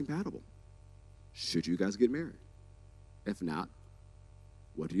you guys compatible? Should you guys get married? If not,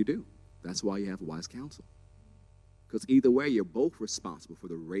 what do? That's why you have wise counsel. Because either way, you're both responsible for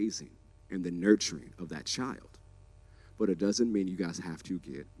the raising and the nurturing of that child. But it doesn't mean you guys have to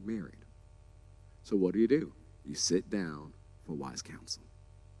get married. So what do? You sit down for wise counsel.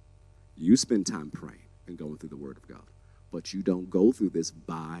 You spend time praying and going through the Word of God. But you don't go through this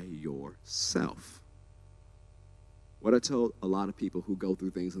by yourself. What I tell a lot of people who go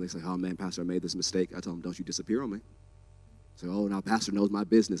through things and they say, oh man, Pastor, I made this mistake. I tell them, don't you disappear on me. Say, oh, now Pastor knows my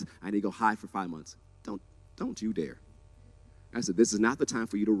business. I need to go hide for 5 months. Don't you dare. I said, this is not the time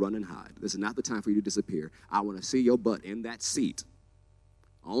for you to run and hide. This is not the time for you to disappear. I want to see your butt in that seat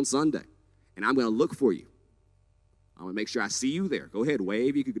on Sunday. And I'm going to look for you. I'm going to make sure I see you there. Go ahead,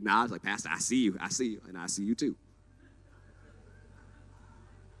 wave. You could nod like, Pastor, I see you, and I see you too.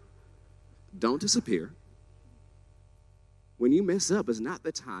 Don't disappear. When you mess up, it's not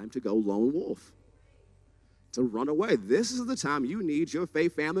the time to go lone wolf, to run away. This is the time you need your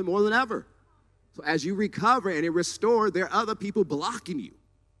faith family more than ever. So as you recover and you restore, there are other people blocking you.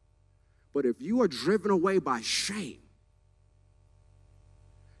 But if you are driven away by shame,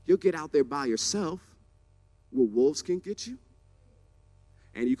 you'll get out there by yourself where wolves can get you,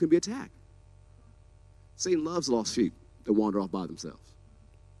 and you can be attacked. Satan loves lost sheep that wander off by themselves.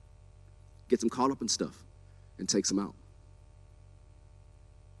 Gets them caught up in stuff and takes them out.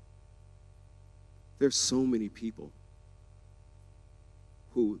 There's so many people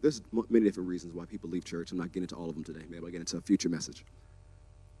who, there's many different reasons why people leave church. I'm not getting into all of them today. Maybe I'll get into a future message.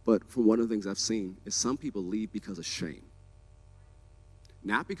 But from one of the things I've seen is some people leave because of shame.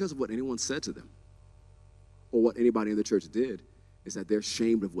 Not because of what anyone said to them or what anybody in the church did, is that they're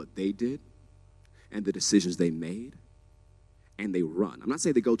ashamed of what they did and the decisions they made, and they run. I'm not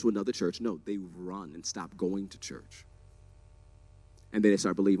saying they go to another church. No, they run and stop going to church. And then they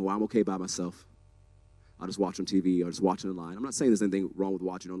start believing, well, I'm okay by myself. I'll just watch on TV or just watch it online. I'm not saying there's anything wrong with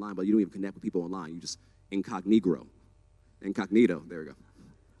watching online, but you don't even connect with people online. You just incognito, there we go,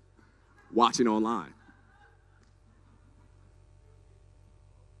 watching online.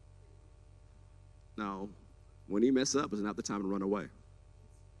 No, when you mess up, it's not the time to run away.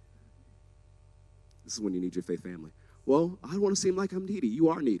 This is when you need your faith family. Well, I don't want to seem like I'm needy. You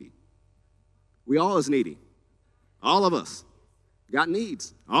are needy. We all is needy. All of us got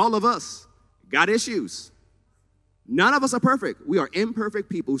needs. All of us got issues. None of us are perfect. We are imperfect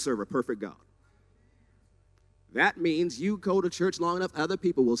people who serve a perfect God. That means you go to church long enough, other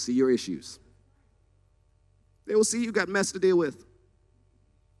people will see your issues. They will see you got mess to deal with.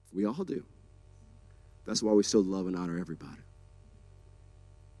 We all do. That's why we still love and honor everybody.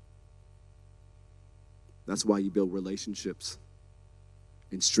 That's why you build relationships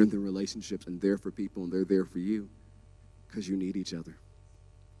and strengthen relationships and there for people and they're there for you, because you need each other.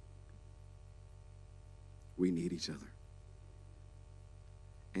 We need each other.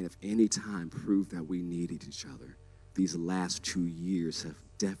 And if any time proved that we needed each other, these last 2 years have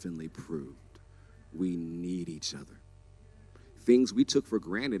definitely proved we need each other. Things we took for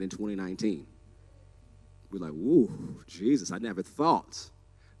granted in 2019. We're like, whoa, Jesus, I never thought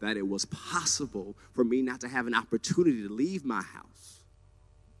that it was possible for me not to have an opportunity to leave my house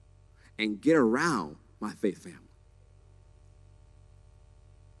and get around my faith family.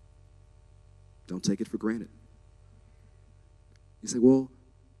 Don't take it for granted. You say, well,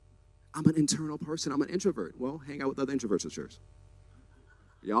 I'm an internal person. I'm an introvert. Well, hang out with other introverts at church.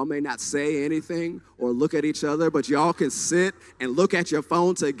 Y'all may not say anything or look at each other, but y'all can sit and look at your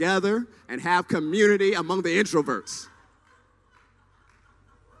phone together and have community among the introverts.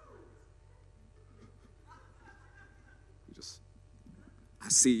 I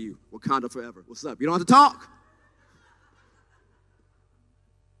see you. Wakanda forever. What's up? You don't have to talk.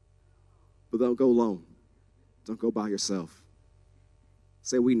 But don't go alone. Don't go by yourself.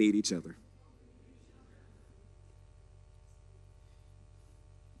 Say we need each other.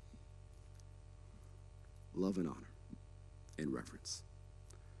 love and honor and reverence.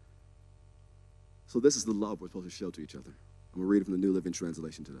 So this is the love we're supposed to show to each other. I'm going to read it from the New Living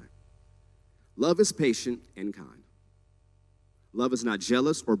Translation today. Love is patient and kind. Love is not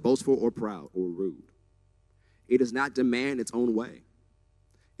jealous or boastful or proud or rude. It does not demand its own way.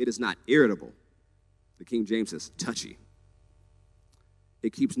 It is not irritable. The King James says touchy.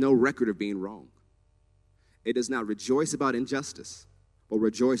 It keeps no record of being wrong. It does not rejoice about injustice, but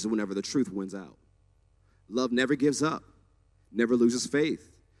rejoices whenever the truth wins out. Love never gives up, never loses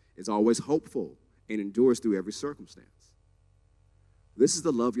faith, is always hopeful, and endures through every circumstance. This is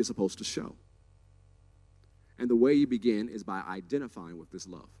the love you're supposed to show. And the way you begin is by identifying with this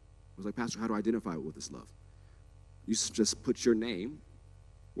love. I was like, Pastor, how do I identify with this love? You just put your name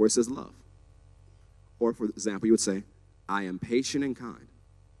where it says love. Or, for example, you would say, I am patient and kind.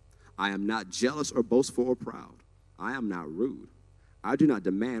 I am not jealous or boastful or proud. I am not rude. I do not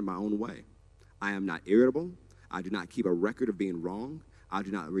demand my own way. I am not irritable. I do not keep a record of being wrong. I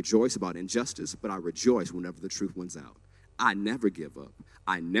do not rejoice about injustice, but I rejoice whenever the truth wins out. I never give up.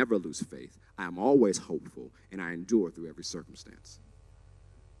 I never lose faith. I am always hopeful, and I endure through every circumstance.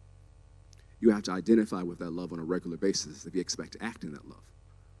 You have to identify with that love on a regular basis if you expect to act in that love.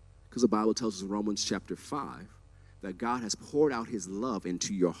 Because the Bible tells us in Romans chapter 5 that God has poured out his love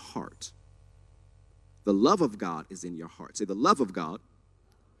into your heart. The love of God is in your heart. Say, the love of God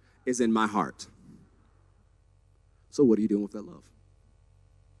is in my heart. So what are you doing with that love?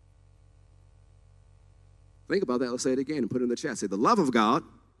 Think about that. Let's say it again and put it in the chat. Say, the love of God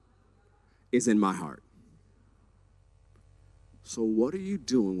is in my heart. So what are you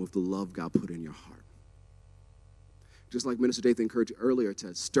doing with the love God put in your heart? Just like Minister Dathan encouraged you earlier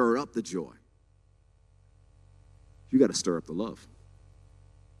to stir up the joy. You got to stir up the love.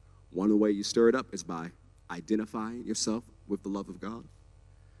 One of the ways you stir it up is by identifying yourself with the love of God.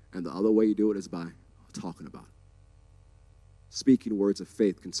 And the other way you do it is by talking about it. Speaking words of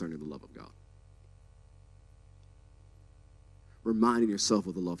faith concerning the love of God. Reminding yourself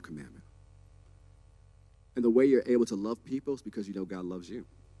of the love commandment. And the way you're able to love people is because you know God loves you.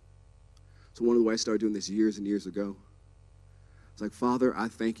 So one of the ways I started doing this years and years ago, it's like, Father, I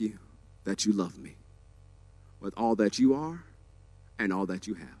thank you that you love me with all that you are and all that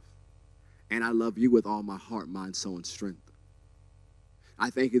you have. And I love you with all my heart, mind, soul, and strength. I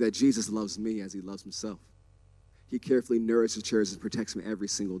thank you that Jesus loves me as he loves himself. He carefully nourishes, cherishes, and protects me every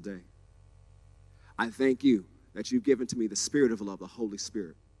single day. I thank you that you've given to me the Spirit of love, the Holy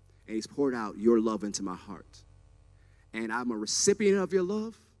Spirit, and he's poured out your love into my heart. And I'm a recipient of your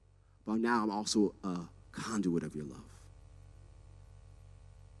love, but now I'm also a conduit of your love.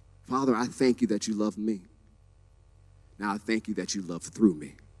 Father, I thank you that you love me. Now I thank you that you love through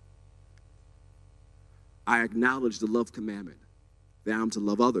me. I acknowledge the love commandment that I'm to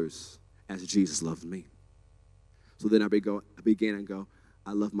love others as Jesus loved me. So then I begin and go,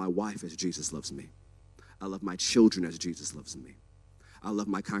 I love my wife as Jesus loves me. I love my children as Jesus loves me. I love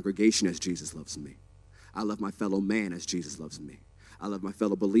my congregation as Jesus loves me. I love my fellow man as Jesus loves me. I love my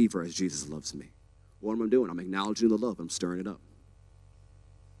fellow believer as Jesus loves me. What am I doing? I'm acknowledging the love. I'm stirring it up.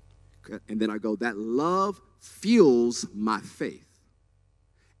 And then I go, that love fuels my faith.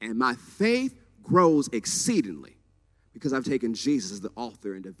 And my faith grows exceedingly because I've taken Jesus as the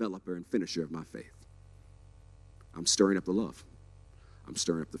author and developer and finisher of my faith. I'm stirring up the love. I'm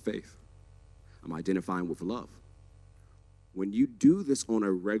stirring up the faith. I'm identifying with love. When you do this on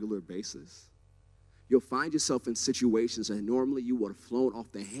a regular basis, you'll find yourself in situations that normally you would have flown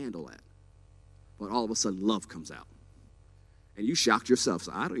off the handle at. But all of a sudden, love comes out. And you shocked yourself.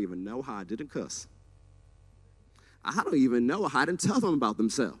 So I don't even know how I didn't cuss. I don't even know how I didn't tell them about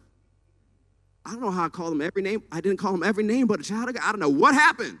themselves. I don't know how I called them every name. I didn't call them every name but a child of God. I don't know what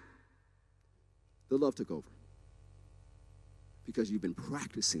happened. The love took over. Because you've been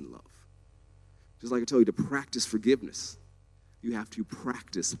practicing love. Just like I told you to practice forgiveness, you have to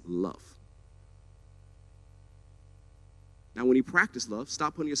practice love. Now, when you practice love,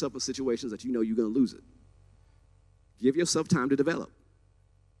 stop putting yourself in situations that you know you're going to lose it. Give yourself time to develop.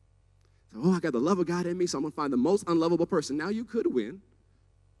 So, I got the love of God in me, so I'm going to find the most unlovable person. Now, you could win.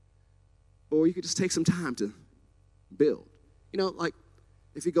 Or you could just take some time to build. You know, like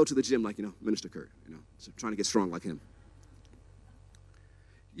if you go to the gym like, Minister Kerrick, so trying to get strong like him.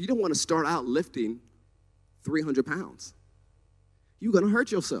 You don't want to start out lifting 300 pounds. You're going to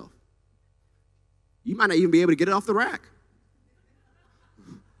hurt yourself. You might not even be able to get it off the rack.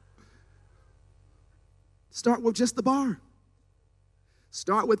 Start with just the bar.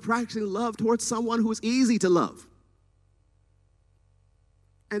 Start with practicing love towards someone who is easy to love.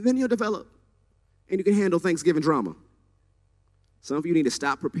 And then you'll develop. And you can handle Thanksgiving drama. Some of you need to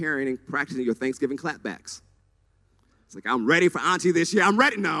stop preparing and practicing your Thanksgiving clapbacks. It's like, I'm ready for auntie this year. I'm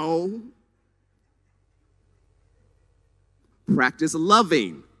ready. No. Practice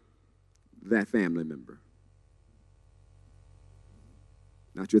loving that family member.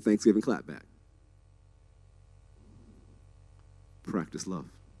 Not your Thanksgiving clap back. Practice love.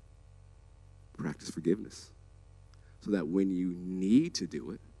 Practice forgiveness. So that when you need to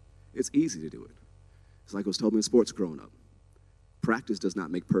do it, it's easy to do it. It's like it was told me in sports growing up. Practice does not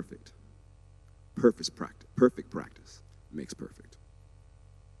make perfect. Perfect practice makes perfect.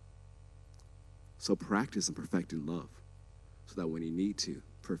 So practice and perfecting love so that when you need to,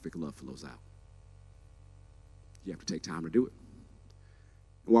 perfect love flows out. You have to take time to do it.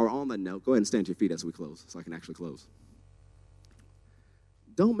 And while we're on that note, go ahead and stand to your feet as we close so I can actually close.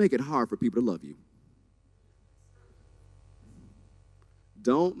 Don't make it hard for people to love you.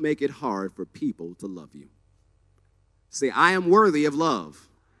 Don't make it hard for people to love you. Say, I am worthy of love.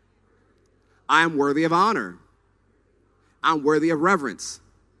 I am worthy of honor. I'm worthy of reverence.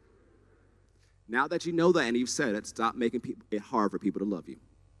 Now that you know that and you've said it, stop making it hard for people to love you.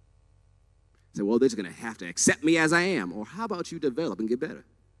 Say, well, they're just going to have to accept me as I am. Or how about you develop and get better?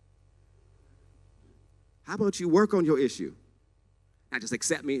 How about you work on your issue? Not just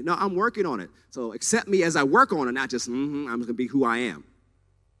accept me. No, I'm working on it. So accept me as I work on it, not just, I'm just going to be who I am.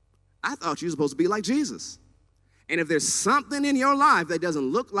 I thought you were supposed to be like Jesus. And if there's something in your life that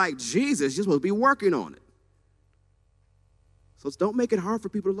doesn't look like Jesus, you're supposed to be working on it. So don't make it hard for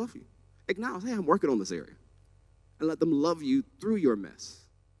people to love you. Acknowledge, hey, I'm working on this area. And let them love you through your mess.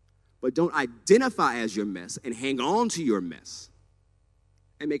 But don't identify as your mess and hang on to your mess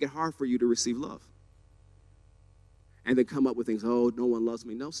and make it hard for you to receive love. And then come up with things, oh, no one loves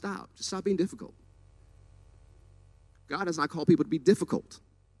me. No, stop. Just stop being difficult. God does not call people to be difficult.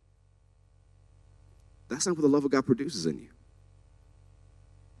 That's not what the love of God produces in you.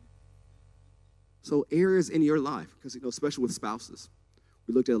 So areas in your life, because, especially with spouses,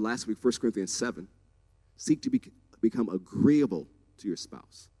 we looked at it last week, 1 Corinthians 7, seek to become agreeable to your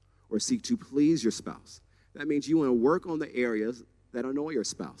spouse or seek to please your spouse. That means you want to work on the areas that annoy your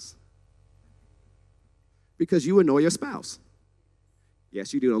spouse because you annoy your spouse.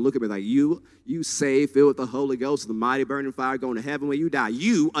 Yes, you do. Don't look at me like you saved, filled with the Holy Ghost, the mighty burning fire going to heaven when you die.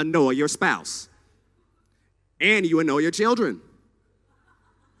 You annoy your spouse. And you annoy your children.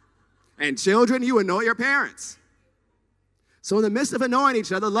 And children, you annoy your parents. So in the midst of annoying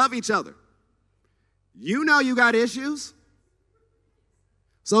each other, love each other. You know you got issues.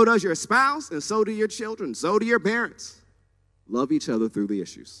 So does your spouse, and so do your children, so do your parents. Love each other through the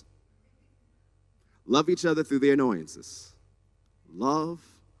issues. Love each other through the annoyances. Love,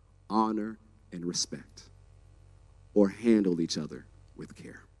 honor, and respect. Or handle each other with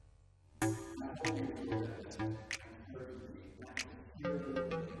care.